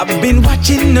 I've been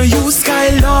watching you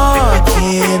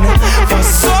skylarking for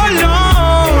so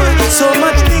long. So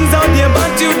much things out there,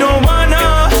 but you don't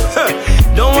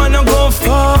wanna go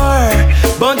far.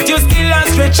 But you still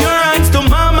stretch your hands to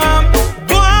mama.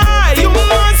 Why? You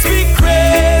must be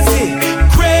crazy,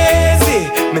 crazy.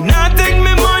 Me not take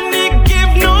me money,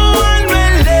 give no one me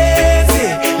lazy,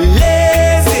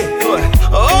 lazy.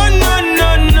 Oh no.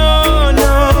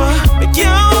 Make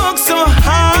you work so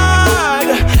hard.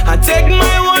 I take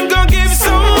my one, go give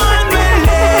someone me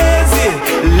lazy,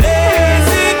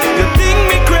 lazy. You think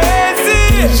me crazy?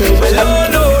 Well,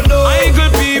 no. I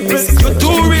good people, you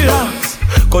too relax.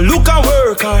 Go look and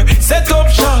work hard, set up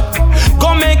shop.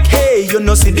 Go make hay, you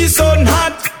know see the sun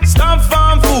hot. Stop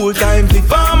farm full time, the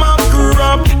farm and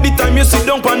crop. The time you sit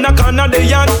down on the corner,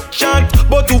 they and chat.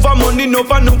 But over money, no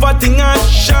thing and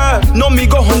shot. No me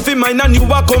go hunt for mine and you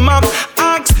a come up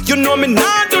ask. You know me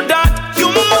not do that. You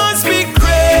must be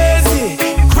crazy,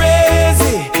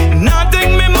 crazy. Not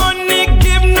take me money,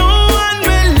 give no one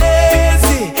me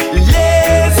lazy,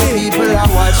 lazy. People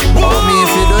are watching me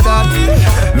if you do that.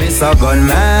 Mr.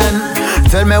 Gunman,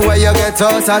 tell me where you get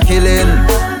out of killing.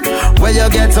 Where you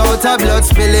get out of blood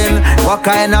spilling? What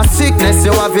kind of sickness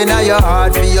you have in your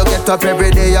heart? For you get up every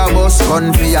day, you must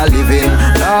run for your living.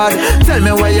 Lord, tell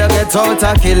me where you get out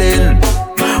of killing.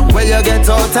 Where you get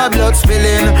out of blood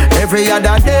spilling? Every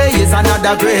other day is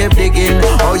another grave digging.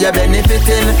 How you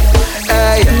benefiting?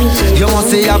 Hey, you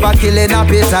must have a killing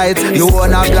appetite. You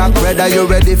want a black brother, you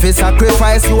ready for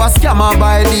sacrifice. You a scammer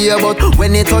by day, but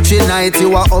when it touching night,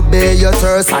 you a obey your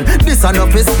thirst. And this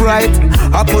enough is bright.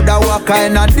 I could have what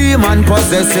kind of demon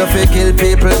possess you fi kill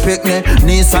people, picnic,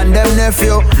 niece and them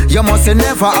nephew. You must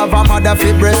never have a mother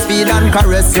fi breastfeed and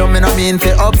caress you. Me no mean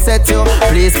fi upset you.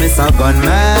 Please, Mr.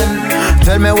 Gunman,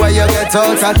 tell me where you get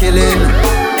out of killing.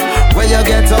 Where you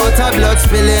get out of blood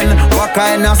spilling? What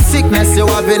kind of sickness you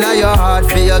have in your heart?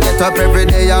 For you get up every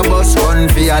day, you must run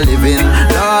for your living.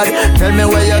 Lord, tell me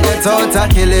where you get out of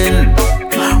killing.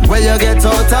 Where you get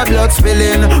out of blood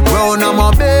spilling? Brown on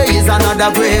my bay is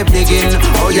another grave digging.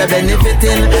 How you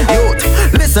benefiting?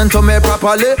 Youth, listen to me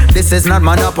properly. This is not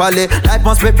monopoly. Life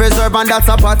must be preserved and that's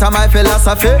a part of my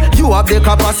philosophy. You have the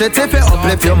capacity to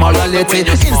uplift your morality.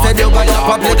 Instead you got your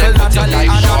public naturally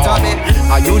anatomy.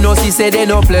 And you know she say they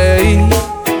no play.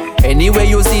 Anyway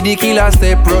you see the killer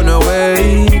step run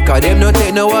away. Cause them no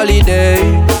take no holiday.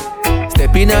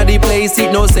 Step in at the place,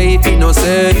 it no safe, it no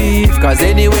safe. Cause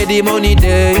anyway the money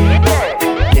day.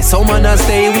 There's someone that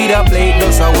stay with a plate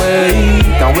just away.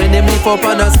 And when them lift up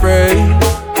and a spray,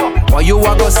 why you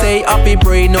a go say happy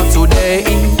pray not today?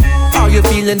 Are you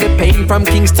feeling the pain from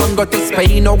Kingston got to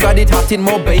Spain? Oh God, it hot in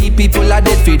Mobay, people are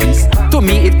dead for this. To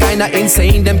me it kinda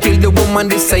insane, them kill the woman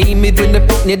the same. Even the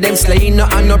picnic them slain, no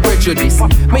and no prejudice.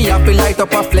 Me have to light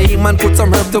up a flame and put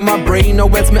some herb to my brain. Or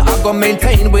else me I go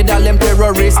maintain with all them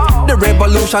terrorists. The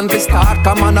revolution will start,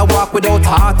 come on I walk without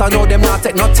heart. I know them not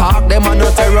take no talk, them are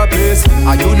no therapists.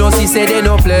 And you know she say they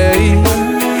no play.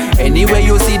 Anyway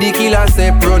you see the killer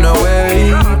step run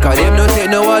away. Cause them no take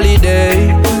no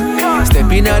holiday.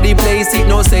 Step in at the place, it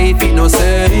no safe, it no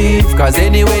safe. Cause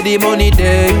anyway the money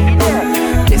day.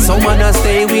 There's someone that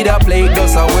stay with a plate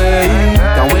just away.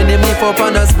 And when them lift up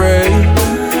and a spray,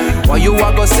 why you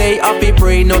a go say happy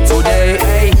pray not today?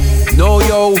 Hey. No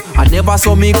yo, I never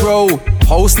saw me grow.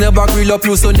 House never grill up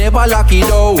you, so never lock it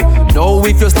out. No,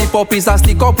 if you slip up, it's a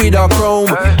stick up with a chrome.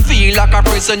 Feel like a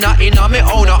prisoner in a me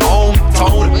own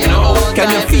hometown. No, can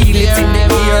you feel it in the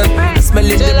air? The smell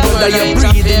in the blood that you're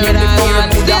breathing in the air.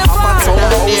 Could you have a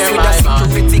townhouse with a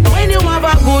security? When you have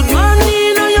a good man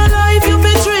in your life, you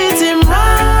be treat him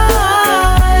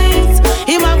right.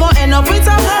 Him a go end up with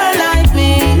a girl like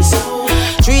me.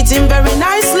 Treat him very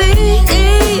nicely.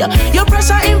 You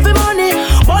pressure him for money,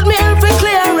 but me help him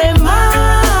clear him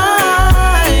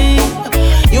mind.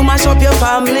 You mash up your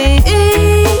family,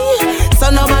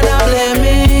 so nobody blame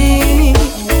me.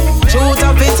 Shoot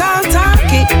up it and talk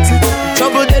it.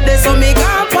 Trouble the day so me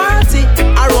can party.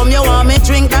 I rum you want me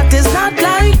drink, that is not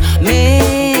like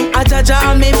me. I Jaja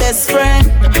and me best friend.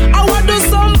 I want do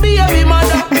some baby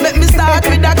mother. Let me start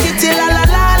with a kitty la la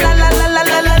la la la la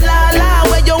la la la la.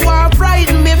 Where you want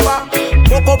frighten me for?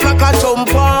 Woke up like a jump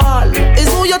ball. Is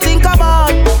who you think about.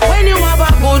 When you have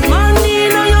a good man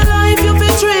in your life, you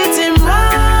feel treat him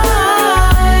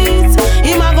right.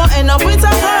 He might go end up with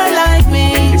a girl like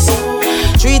me.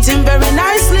 Treat him very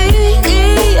nicely.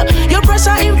 You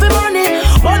pressure him for money,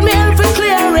 but me help him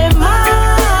clear him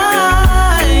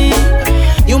mind.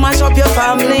 You mash up your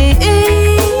family,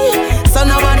 so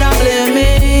nobody blame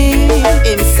me.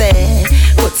 Him say,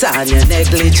 put on your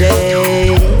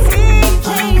negligee.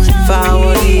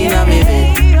 Forward in a me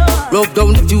bed. Rub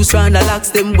down the juice round the locks,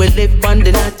 them will live on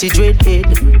the natty dreadhead.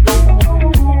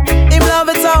 Him love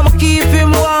it how I keep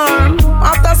him warm.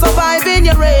 After surviving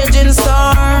your raging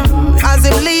storm. As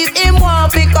him leave him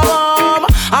won't pick home.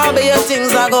 All be your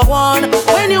things I go on.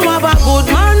 When you have a good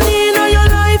man in your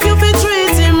life, you feel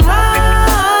treat him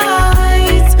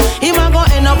right. He might go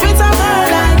end up with a girl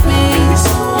like me.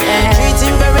 Treat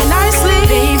him very nicely.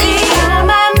 Baby, I'm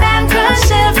a man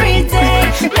crush every day.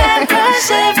 Man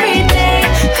crush every day.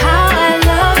 How I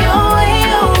love your way,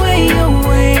 your way, your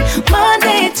way.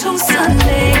 Monday to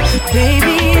Sunday.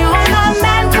 Baby, you're my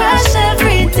man crush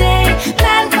every day.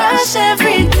 Man crush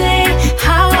every day.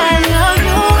 How I love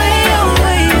your way, your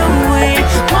way, your way.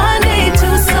 Monday to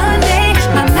Sunday.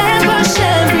 My man crush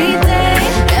every day.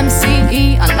 MCE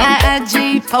on my IG.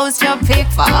 Post your pic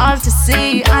for all to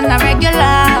see on a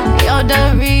regular. You're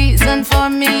the reason for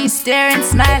me staring,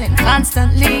 smiling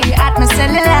constantly at my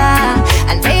cellular.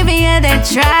 And maybe yeah, they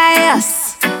try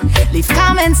us. Leave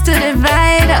comments to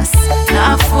divide us.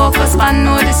 Now focus on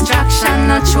no distraction.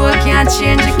 Not sure can't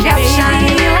change the caption.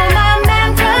 Baby, you're my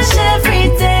man crush every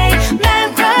day.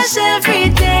 Man crush every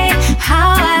day.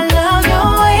 How I love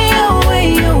your way, your way,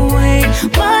 your way.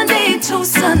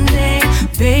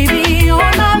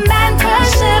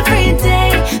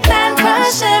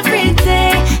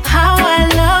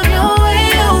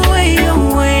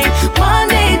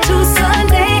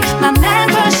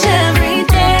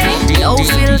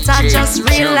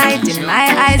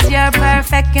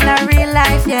 like in a real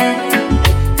life, yeah.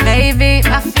 Baby,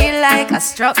 I feel like I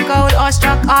struck gold or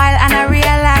struck oil and I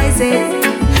realize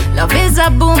it. Love is a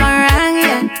boomerang,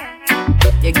 yeah.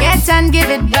 You get and give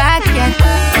it back, yeah.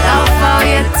 Love how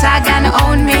you tag and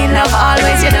own me. Love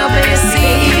always, you know, but you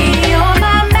see. You're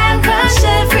my man crush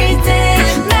every day.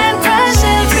 Man crush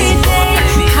every day.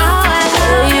 How I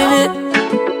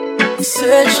love it.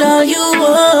 Search all you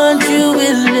want, you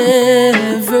will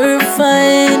never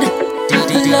find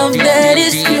a love that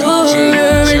is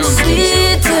purer and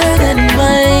sweeter than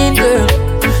mine, girl.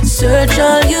 Search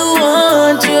all you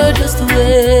want, you're just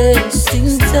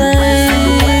wasting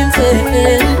time.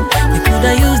 You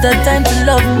coulda used that time to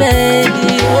love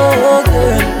me, oh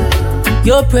girl.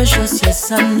 You're precious,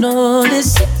 yes I know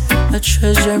this. A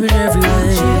treasure in every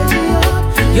way.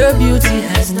 Your beauty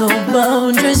has no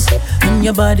boundaries, and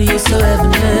your body is so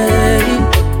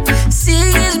heavenly.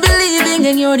 Seeing is believing,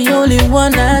 and you're the only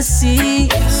one I see.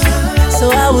 So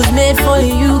I was made for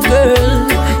you, girl.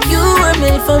 You were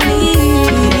made for me.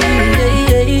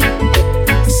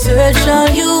 Search all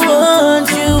you want,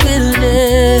 you will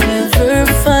never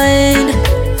find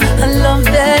a love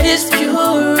that is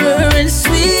purer and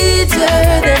sweeter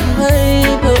than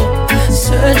mine. Oh,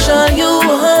 search all you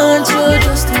want, you're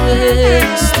just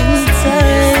wasting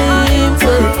time.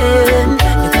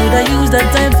 You coulda used that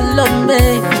time to love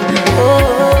me.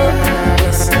 Oh,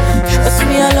 yes. Trust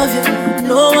me, I love you.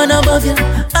 No one above you.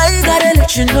 I gotta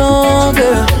let you know,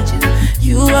 girl.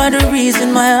 You are the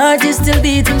reason my heart is still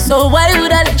beating. So why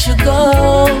would I let you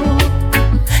go?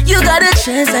 You got a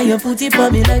chance and you put it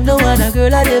on me like no other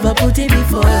girl I'd ever put it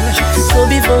before. So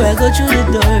before I go through the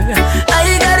door,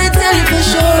 I gotta tell you for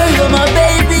sure, you're my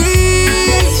baby.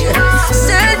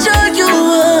 Search all you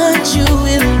want, you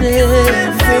will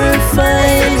never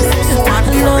find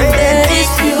a love that is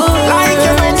pure. Like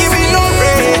you don't give me no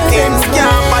ratings,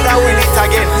 can't bother with it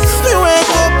again. We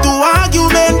wake up to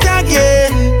argument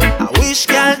again. I wish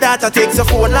girl that I take the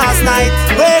phone last night.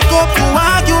 Wake up to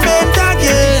argument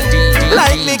again.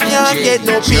 Like me can't get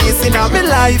no peace in my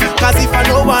life. Cause if I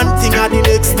know one thing I the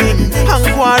next thing, and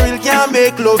quarrel can't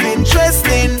make love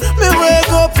interesting. Me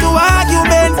wake up to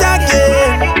argument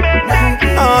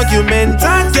again. Argument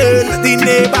again. The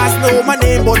neighbors know my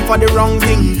name but for the wrong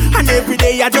thing. And every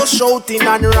day I just shouting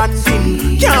and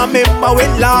ranting. Can't remember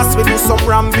when last we do some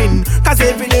ramping. Cause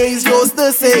every day is just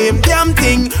the same damn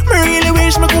thing. Me really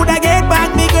wish me coulda get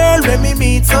back me girl when me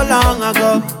meet so long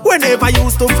ago. Whenever I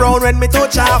used to frown when me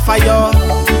touch half of you.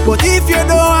 But if you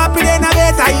don't happy then I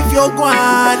better if you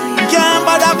gone. Can't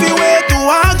bother fi wait to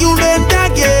argument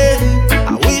again.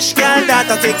 I wish girl that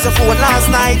I take the phone last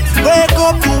night. Wake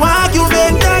up to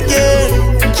argument again.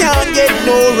 Can't get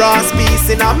no Ross peace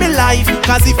in my life.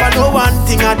 Cause if I know one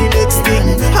thing I the next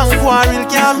thing, and quarrel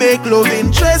can't make love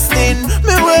interesting.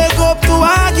 Me wake up to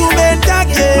argument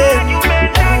again.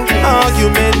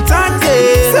 Argument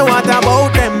again. Say what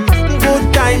about them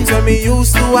good times when me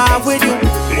used to have with you?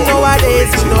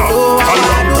 Nowadays you know a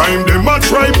long time them a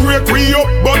try break we up,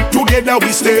 but together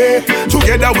we stay.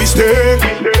 Together we stay.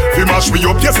 We mash me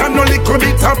up, yes and no little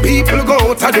bit of people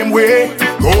go to them way.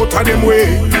 Go to them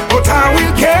way. But I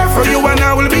will care for you and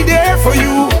I will be there for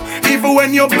you. Even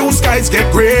when your blue skies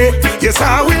get grey. Yes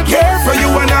I will care for you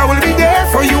and I will be there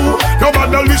for you.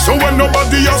 Nobody listen when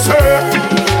nobody else say.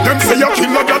 Them say you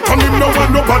killer that on him no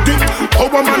one nobody. How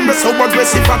a man me so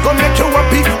aggressive I gon' make you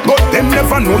happy. But them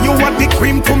never know you are the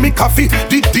cream to me coffee.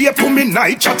 The day to me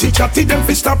night chatty chatty them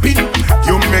fi stop it.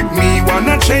 You make me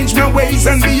wanna change my ways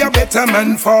and be a better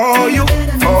man for you.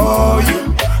 For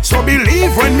you. So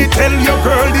believe when me tell you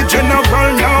girl the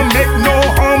general now make no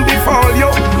harm befall you.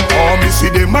 Oh me see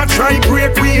them a try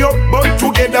break we up, but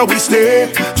together we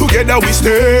stay. Together we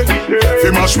stay.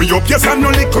 Fi mash me up, yes and no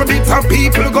little bit of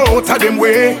people go to them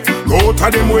way. Go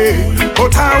to them way.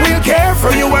 But I will care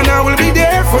for you and I will be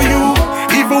there for you.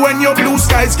 Even when your blue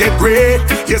skies get grey.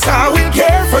 Yes I will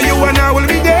care for you and I will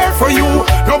be there for you.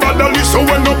 Nobody listen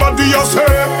when nobody else say.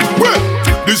 Well,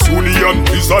 this union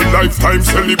is a lifetime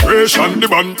celebration. The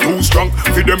band too strong,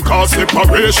 for them cause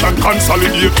separation.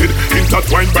 Consolidated,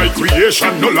 intertwined by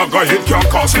creation. No longer hate can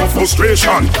cause no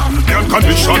frustration. The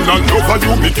unconditional love of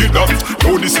you make it up.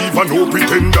 No deceiver, no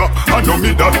pretender, I know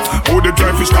me that. Oh the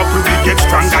drive is stop when we get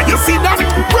stronger. You see that?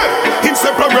 Well,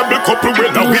 inseparable couple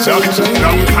weather with that.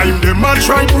 Long time them a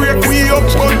try break we up,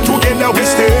 but together we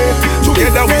stay.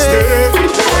 Together we stay.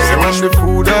 Say when the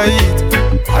food I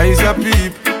eat, eyes a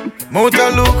peep. Mouth a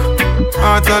look,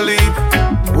 heart a leap.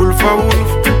 Wolf a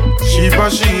wolf, sheep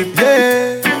a sheep.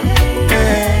 Yeah,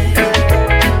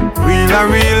 yeah. Real a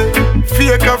real,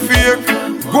 fake a fake.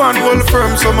 Go and hold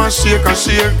firm, some a shake a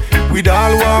shake. With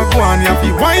all walk one, you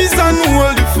be wise and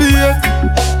hold the faith.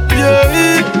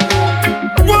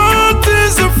 yeah. What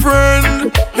is a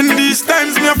friend? In these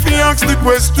times me have to ask the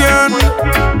question.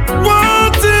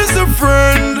 What is a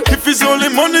friend? If it's only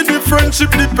money the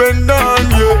friendship depend on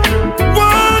you.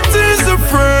 What is a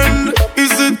friend?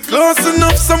 Is it close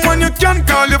enough someone you can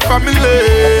call your family?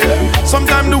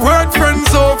 Sometimes the word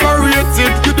friends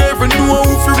overrated. You never know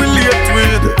who to relate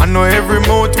with. I know every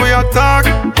mouth where you talk,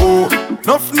 oh,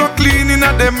 enough not cleaning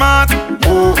at them heart,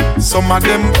 oh. Some of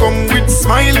them come with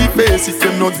smiley face. If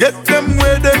you not get them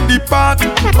where them depart,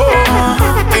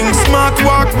 oh. Think smart,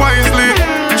 walk wisely.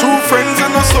 True friends are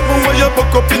not something where you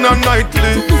buck up in a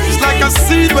nightly. It's like a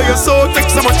seed where you sow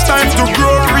takes so much time to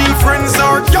grow. Real friends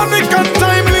are organic and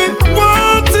timely.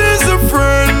 What is a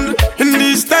friend? In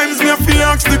these times me have to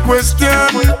ask the question.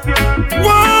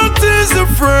 What is a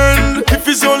friend? If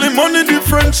it's only money the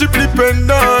friendship depend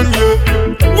on you.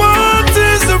 What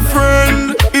is a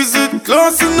friend? Is it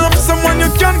close enough someone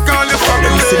you can call your family?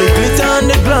 Them see the glitter and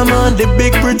the glamour and the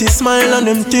big pretty smile and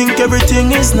them think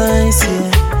everything is nice,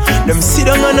 yeah. Them sit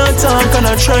down and I talk and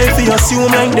I try to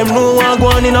assume like them know what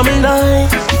going in my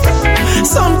life.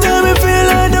 Sometimes I feel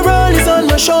like the world is on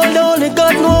my shoulder, only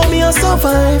God know me I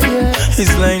survive, yeah.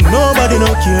 It's like nobody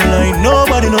no care, like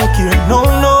nobody no care, no,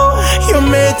 no. You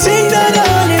may think that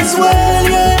all is well,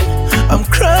 yeah. I'm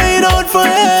crying out for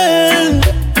help.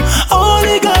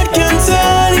 Only God can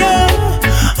tell, yeah.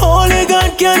 Only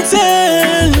God can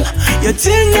tell. You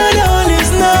think that all is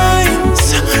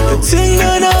nice. You think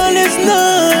that all is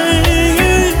nice.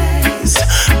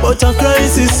 But a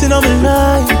crisis in my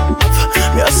life.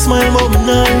 Me a smile but me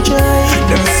not cry.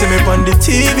 Them see me on the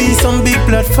TV, some big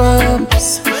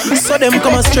platforms. So them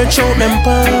come and stretch out them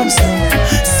palms.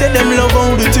 Say them love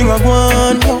how the thing I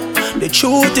want. The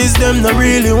truth is them not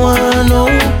really want, no.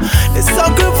 The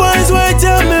sacrifice where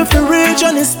tell me for reach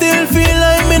and it still feel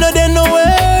like me not there no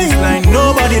way. It's like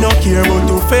nobody no care but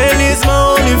to fail is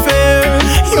my only fear.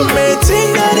 You may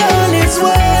think that all is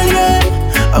well, yeah.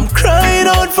 I'm crying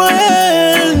out for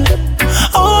help.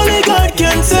 Only God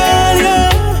can tell, yeah.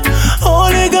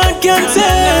 Only God can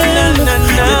tell.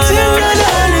 You think that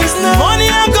all is nice. Money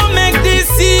I'm gonna make this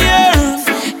year.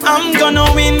 I'm gonna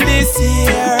win this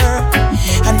year.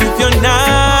 And if you're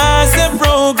not the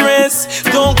progress,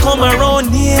 don't come around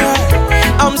here.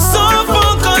 I'm so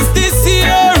focused this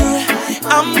year.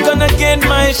 I'm gonna get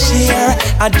my share.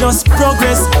 I just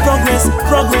progress, progress,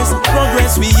 progress,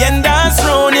 progress. We end us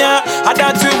round, yeah. I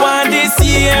that we want this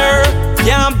year.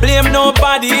 Can't blame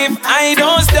nobody if I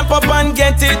don't step up and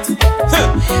get it.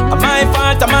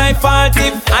 My fault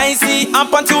if I see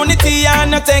opportunity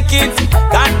and not take it.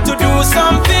 Got to do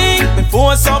something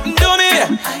before something do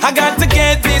me. I got to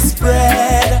get this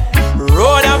bread.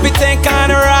 Road up we take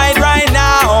on a ride right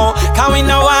now. Can we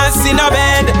know us in a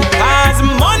bed? Cause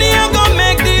money I'm gonna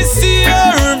make this year.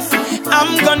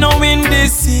 I'm gonna win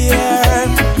this year.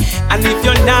 And if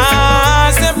you're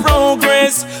not the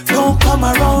progress, don't come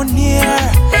around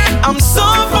here. I'm so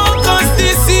focused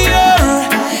this year.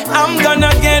 I'm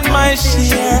gonna get my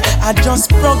share. I just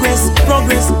progress,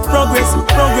 progress, progress,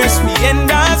 progress. We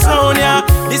end us round, yeah.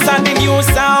 This is the new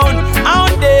sound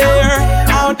out there,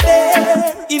 out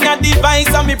there. In a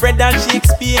device of me bread and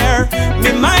Shakespeare.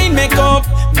 Me mind make up,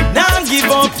 me not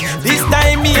give up. This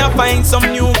time me a find some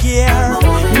new gear.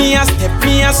 Me a step,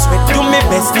 me a sweat, do me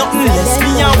best, nothing less.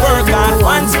 Me a work hard,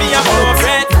 once me a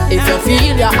progress. If you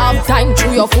feel you have time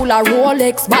through your full of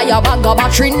Rolex, buy a bag of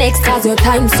battery next, cause your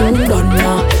time soon done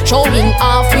now. Showing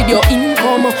off with your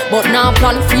income, but now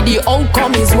plan for the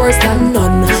outcome is worse than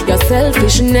none. Your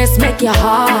selfishness make you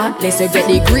heartless. You get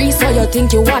the grease so you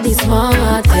think you are the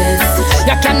smartest.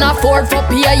 You can afford for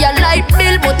pay your light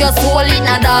bill, but your soul in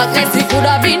the darkness, it could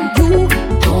have been you.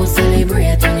 Don't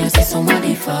celebrate when you see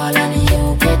somebody fall and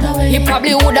you get away. It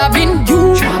probably would have been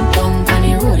you. Drop down on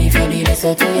the road if you did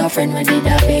listen to your friend when did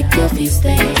I beg your fist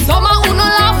stay. Some who no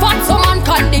laugh at some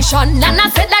condition, and I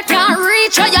said that can't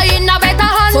reach or you're in a better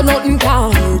hand. So nothing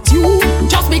can hurt you,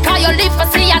 just because you live to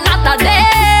see another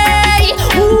day.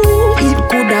 Ooh, it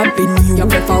could have been you. You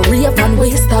prefer rave and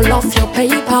waste all of your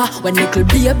paper when little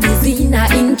babies in a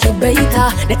incubator.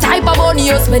 The type of money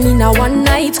you spend in a one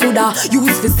night could have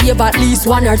used to save at least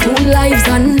 1 or 2 lives.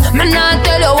 And man, I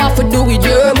tell you what to do with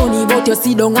your money, but you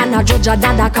sit down and a judge a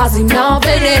dada cause him not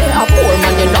penny. A poor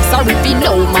man, you not sorry if he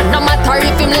know, man. No matter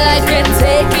if him life can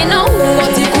take it now,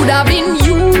 but it could have been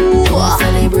you. Don't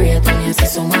celebrate when you see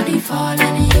somebody fall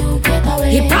and you get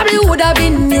away. It probably would have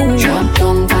been you. Drop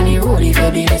down on the road if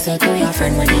you did listen to your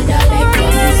friend when did that beg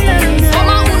your sister. Some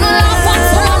who no laugh at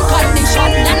some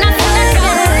condition, and I said that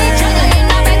can't reach you in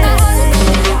a better.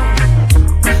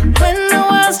 When the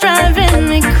world's driving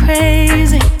me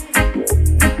crazy,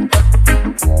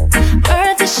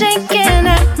 earth is shaking.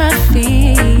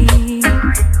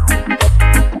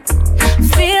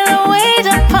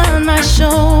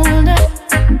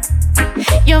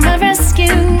 You're my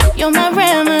rescue, you're my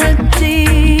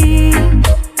remedy.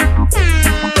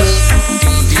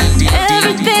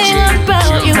 Everything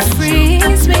about you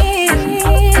frees me.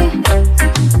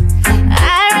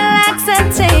 I relax and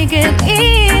take it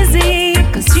easy,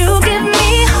 'cause you give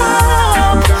me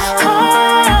hope,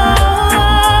 hope.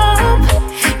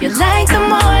 You're like the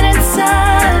morning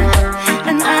sun,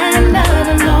 and I'm not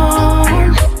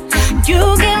alone. You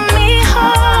give me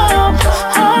hope,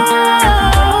 hope.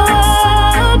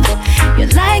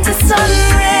 You're like the sun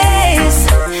rays.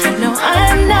 No,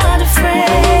 I'm not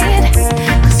afraid,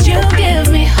 'cause you give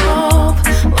me hope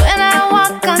when I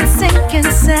walk on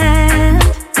sinking sand.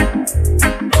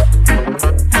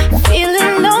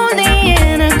 Feeling lonely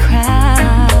in a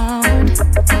crowd,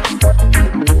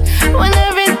 when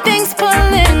everything's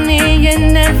pulling me in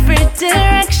every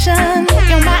direction.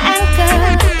 You're my anchor,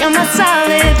 you're my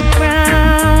solid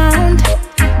ground.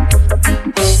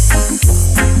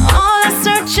 All I'm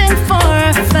searching for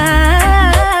I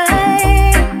find.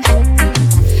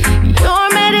 Your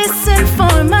medicine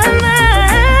for my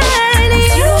mind.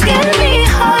 You give me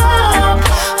hope,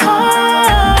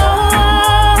 hope.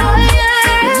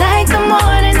 Like the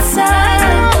morning sun,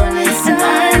 and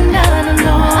I'm not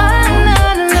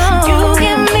alone. You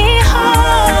give me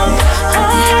hope,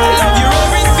 hope. I love you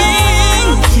everything.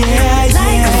 Yeah,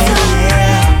 yeah.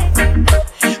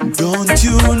 Don't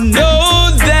you know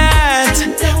that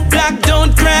black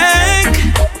don't crack?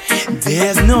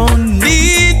 There's no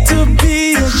need to be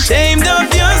ashamed of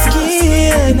your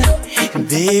skin.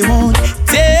 They won't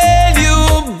tell you,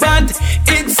 but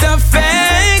it's a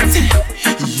fact.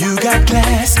 You got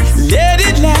class, let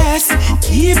it last,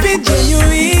 keep it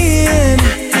genuine.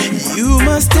 You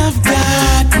must have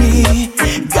got me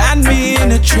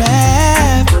in a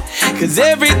trap. 'Cause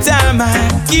every time I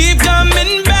keep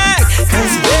coming back,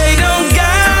 'cause they don't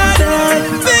got a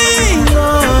thing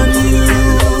on you,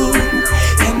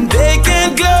 and they can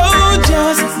glow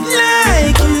just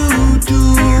like you do.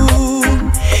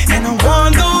 And I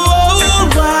want the whole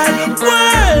wide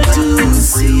world to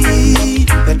see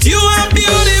that you are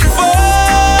beautiful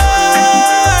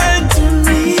to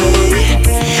me.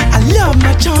 I love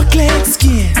my chocolate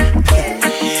skin.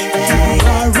 You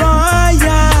are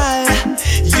royal,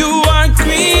 you are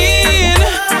queen.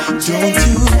 Don't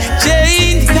you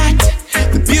change that,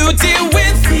 the beauty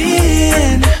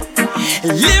within.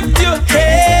 Lift your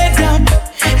head up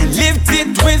and lift it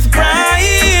with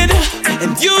pride.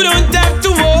 And you don't have to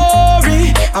worry,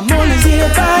 I'm always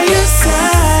here by your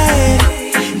side.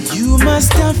 You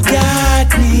must have got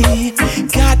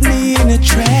me in a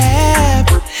trap.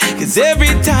 'Cause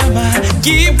every time I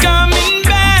keep coming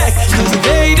back, 'cause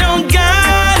they don't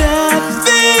got a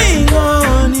thing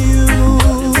on you,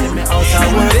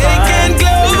 and they can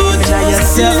glow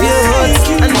just like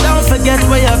you. And don't forget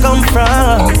where you come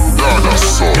from.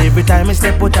 Every time I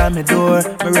step out on my door,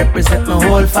 I represent my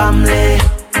whole family.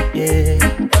 Yeah,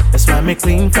 that's why me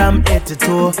clean from head to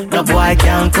toe. No boy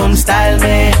can come style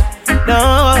me. No,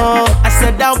 I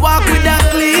said I walk with a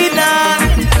cleaner.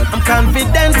 I'm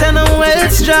confident and I'm well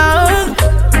strong.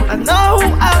 I know who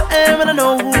I am and I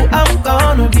know who I'm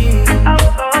gonna be.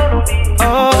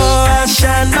 Oh, I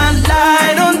shine my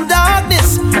light on darkness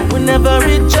whenever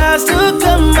it tries to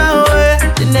come my way.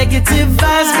 The negative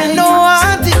vibes, me no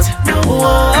want it. Whoa,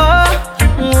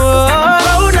 whoa.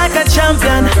 Proud like a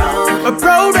champion, a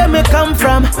proud where me come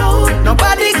from.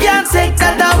 Nobody can take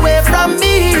that away from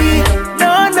me.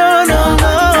 No, no, no,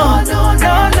 no, no,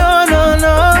 no, no, no,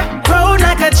 no. Proud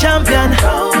like a champion,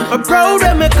 a proud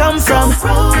where me come from.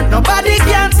 Nobody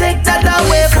can take that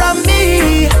away from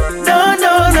me. No,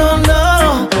 no, no, no,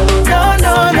 no,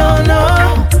 no, no, no.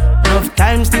 Enough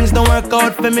times things don't work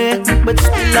out for me, but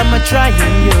still I'm a trying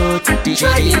youth.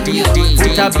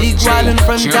 Put a big wall in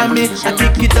front of me, I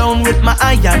kick it down with my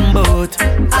iron boat.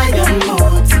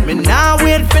 Me now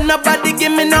wait for nobody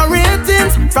give me no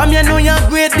ratings. From you know you're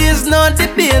great, there's no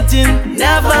debating.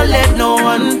 Never let no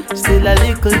one steal a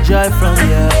little joy from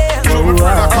you. Oh,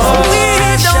 we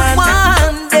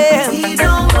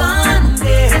don't want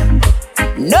them.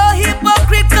 No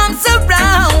hypocrite comes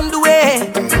around the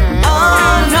way.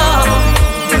 Oh no,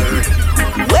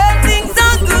 when things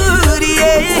are good,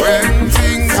 yeah. When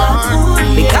things are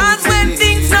good, because when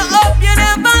things are up, you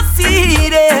never see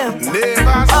them.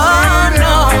 Oh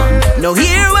no, no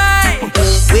here why.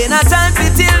 When a time to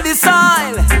till the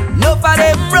soil, no for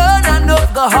them run and no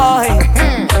go hide.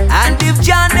 And if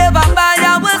John never by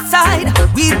our side,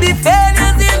 we'd be fair.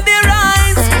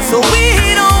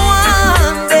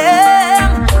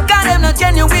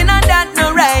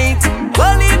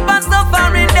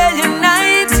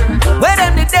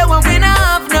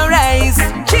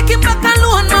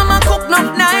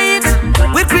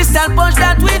 crystal punch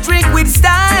that we drink with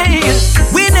style.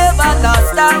 We never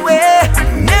lost our way,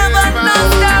 never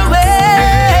lost our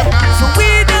way. So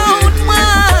we don't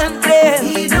want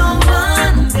them. We don't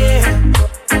want them.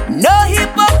 No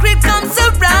hypocrite comes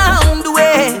around the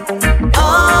way.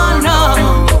 Oh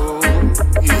no.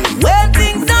 When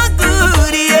things are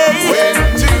good, yeah. When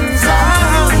things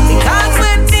are good. Because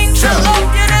when things are up,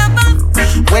 you never.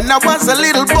 When I was a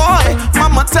little boy,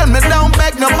 mama tell me don't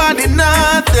beg nobody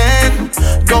nothing.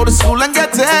 Go to school and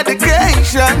get an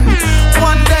education.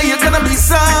 One day you're gonna be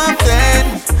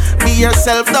something. Be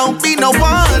yourself, don't be no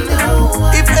one.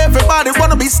 If everybody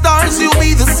wanna be stars, you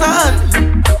be the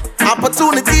sun.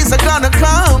 Opportunities are gonna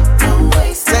come.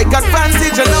 Take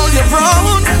advantage and know your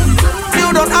own.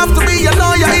 You don't have to be a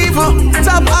lawyer even.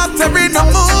 Top actor in a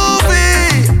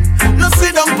movie. No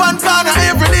sit down pan corner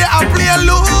every day I play a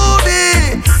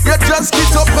loony. You just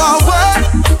get up and work.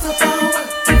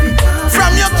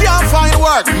 From you can't find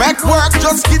work, make work,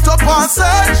 just get up and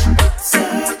search.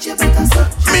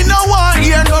 Me no want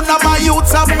hear none of my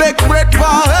youths a beg bread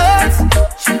for earth.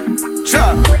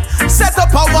 Set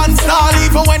up a one stall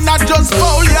even when I just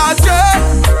foul your dirt.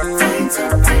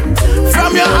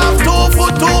 From you have 2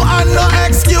 foot 2 and no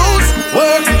excuse.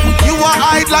 Work, you are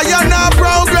idler, you're not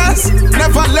progress.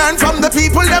 Never learn from the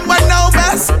people them when know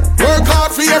best. Work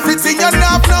hard for everything, you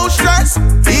have no stress.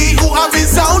 He who have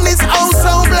his own is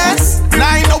also blessed.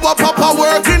 9 hour papa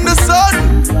work in the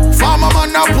sun. Farmer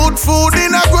man a put food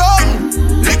in a ground.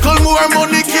 Little more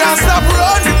money can't stop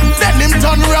run. Then him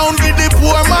turn round with the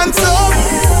poor man son.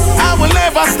 I will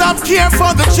never stop care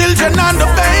for the children and the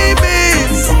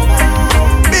babies.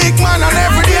 Big man and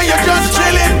every day you're just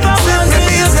chilling. Simply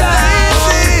means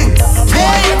lazy.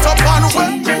 Boy, get up and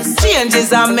work.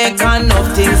 Changes I make and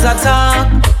enough things I talk.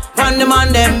 On the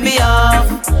man them behalf.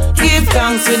 Give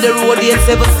thanks with the road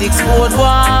 876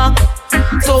 boardwalk.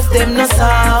 Tough them no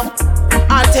soft.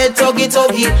 I tell tuggy,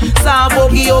 soft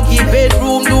huggy,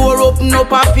 bedroom door open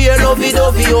up a pair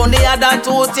lovey-dovey. Only other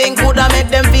 2 things coulda make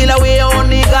them feel away.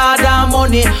 Only God and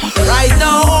money. Right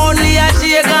now only a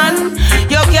shaken.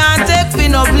 You can't take me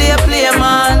no play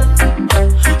man.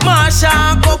 Marsha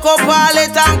and Coco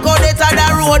Pallet and Codetta the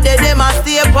road they them a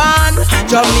stay on.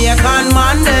 Jamaican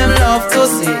man them love to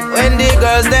see when the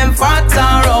girls them fat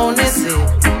around the sea.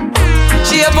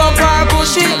 Shape up her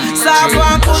bushy, soft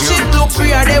and cushy. Look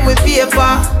prettier than with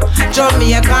paper.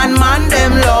 Jamaican man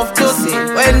them love to see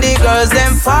when the girls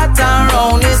them fat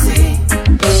around the sea.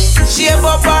 Shape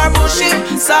up her bushy,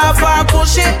 soft and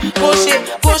cushy.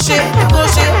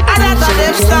 And that's a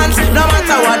them stance. No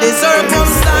matter what the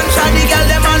circumstance. And the girl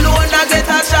them alone I get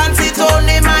a chance. It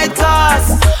only my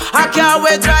task. I can't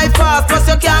wait drive fast, cause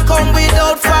you can't come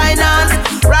without finance.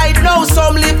 Right now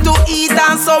some live to eat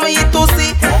and some eat to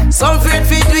see. Some fear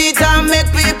to do it and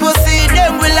make people see.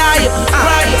 Them will lie,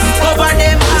 cry, cover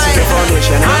them eyes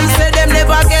and say them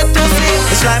never get to see.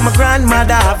 It's like my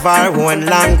grandmother have her own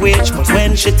language, but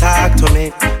when she talk to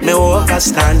me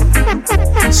overstand.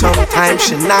 Sometimes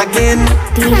she nagging,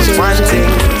 one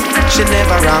thing she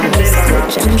never wrong.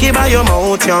 Keep her your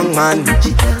mouth, young man.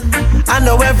 I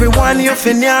know everyone you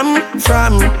finyam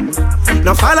from.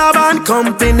 No follow bad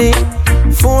company.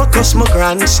 Focus my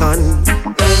grandson.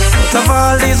 Out of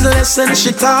all these lessons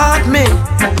she taught me,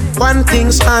 one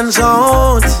thing stands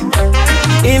out.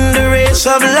 In the race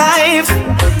of life,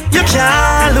 you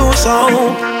can't lose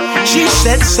hope. She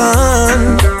said,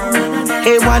 son,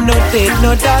 hey, one no take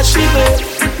no dash it.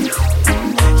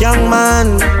 Young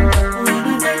man,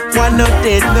 one no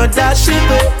take no dash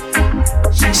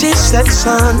it. She said,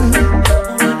 son,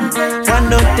 one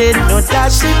no take no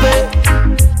dash it.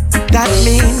 That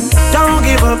means don't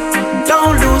give up,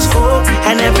 don't lose hope,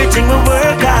 and everything will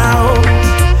work out.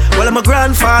 Well, my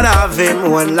grandfather have him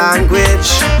one language.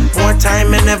 More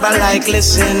time I never like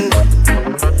listen.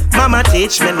 Mama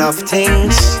teach me enough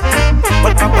things,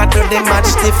 but Papa do them much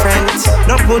different.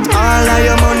 No put all of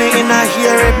your money in a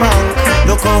hairy bank.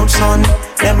 Look out, son,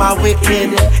 them are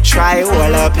wicked. Try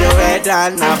hold up your head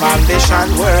and have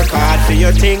ambition. Work hard for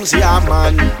your things, yeah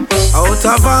man. Out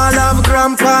of all of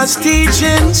Grandpa's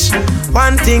teachings,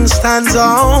 one thing stands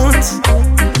out.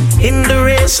 In the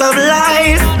race of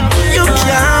life, you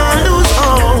can't lose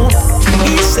hope.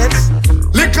 He said,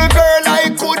 little girl,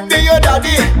 I could be your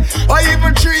daddy, or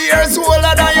even 3 years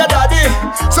older than your daddy.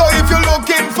 So if you're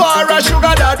looking for a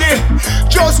sugar daddy,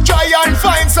 just try and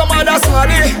find some other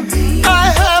smarty.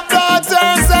 I have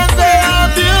daughters and they are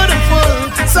beautiful,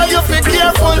 so you be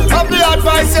careful of the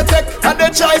advice you take and the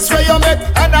choice where you make.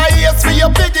 And I yes for your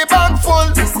piggy bank full.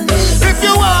 If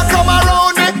you want come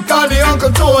around me, call me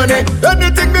Uncle Tony.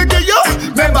 Anything they give you,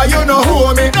 remember you know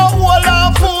who me. No whole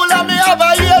and fool of me, have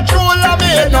a ear troll of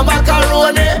me. No macaroni.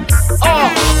 money.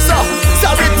 So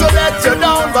sorry to let you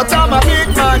down, but I'm a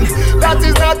big man. That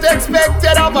is not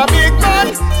expected of a big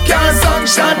man. Can't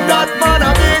sanction that man,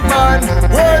 a big man.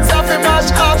 Words have a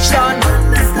match action.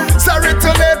 Sorry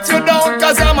to let you down,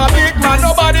 cause I'm a big man.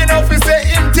 Nobody know fi say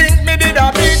him think me did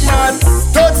a big man.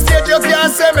 Third stage you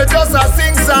can't say me just a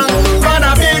sing song. Man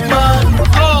a big man.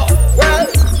 Oh, well,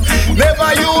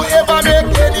 never you ever make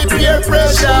any peer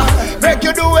pressure. Make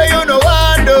you do what you know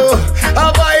want do.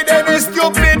 Avoid any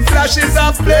stupid flashes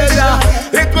of pleasure.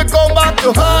 It will come back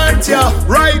to haunt ya.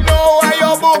 Right now I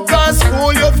your book and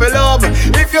school you feel love.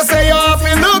 If you say you have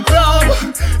to look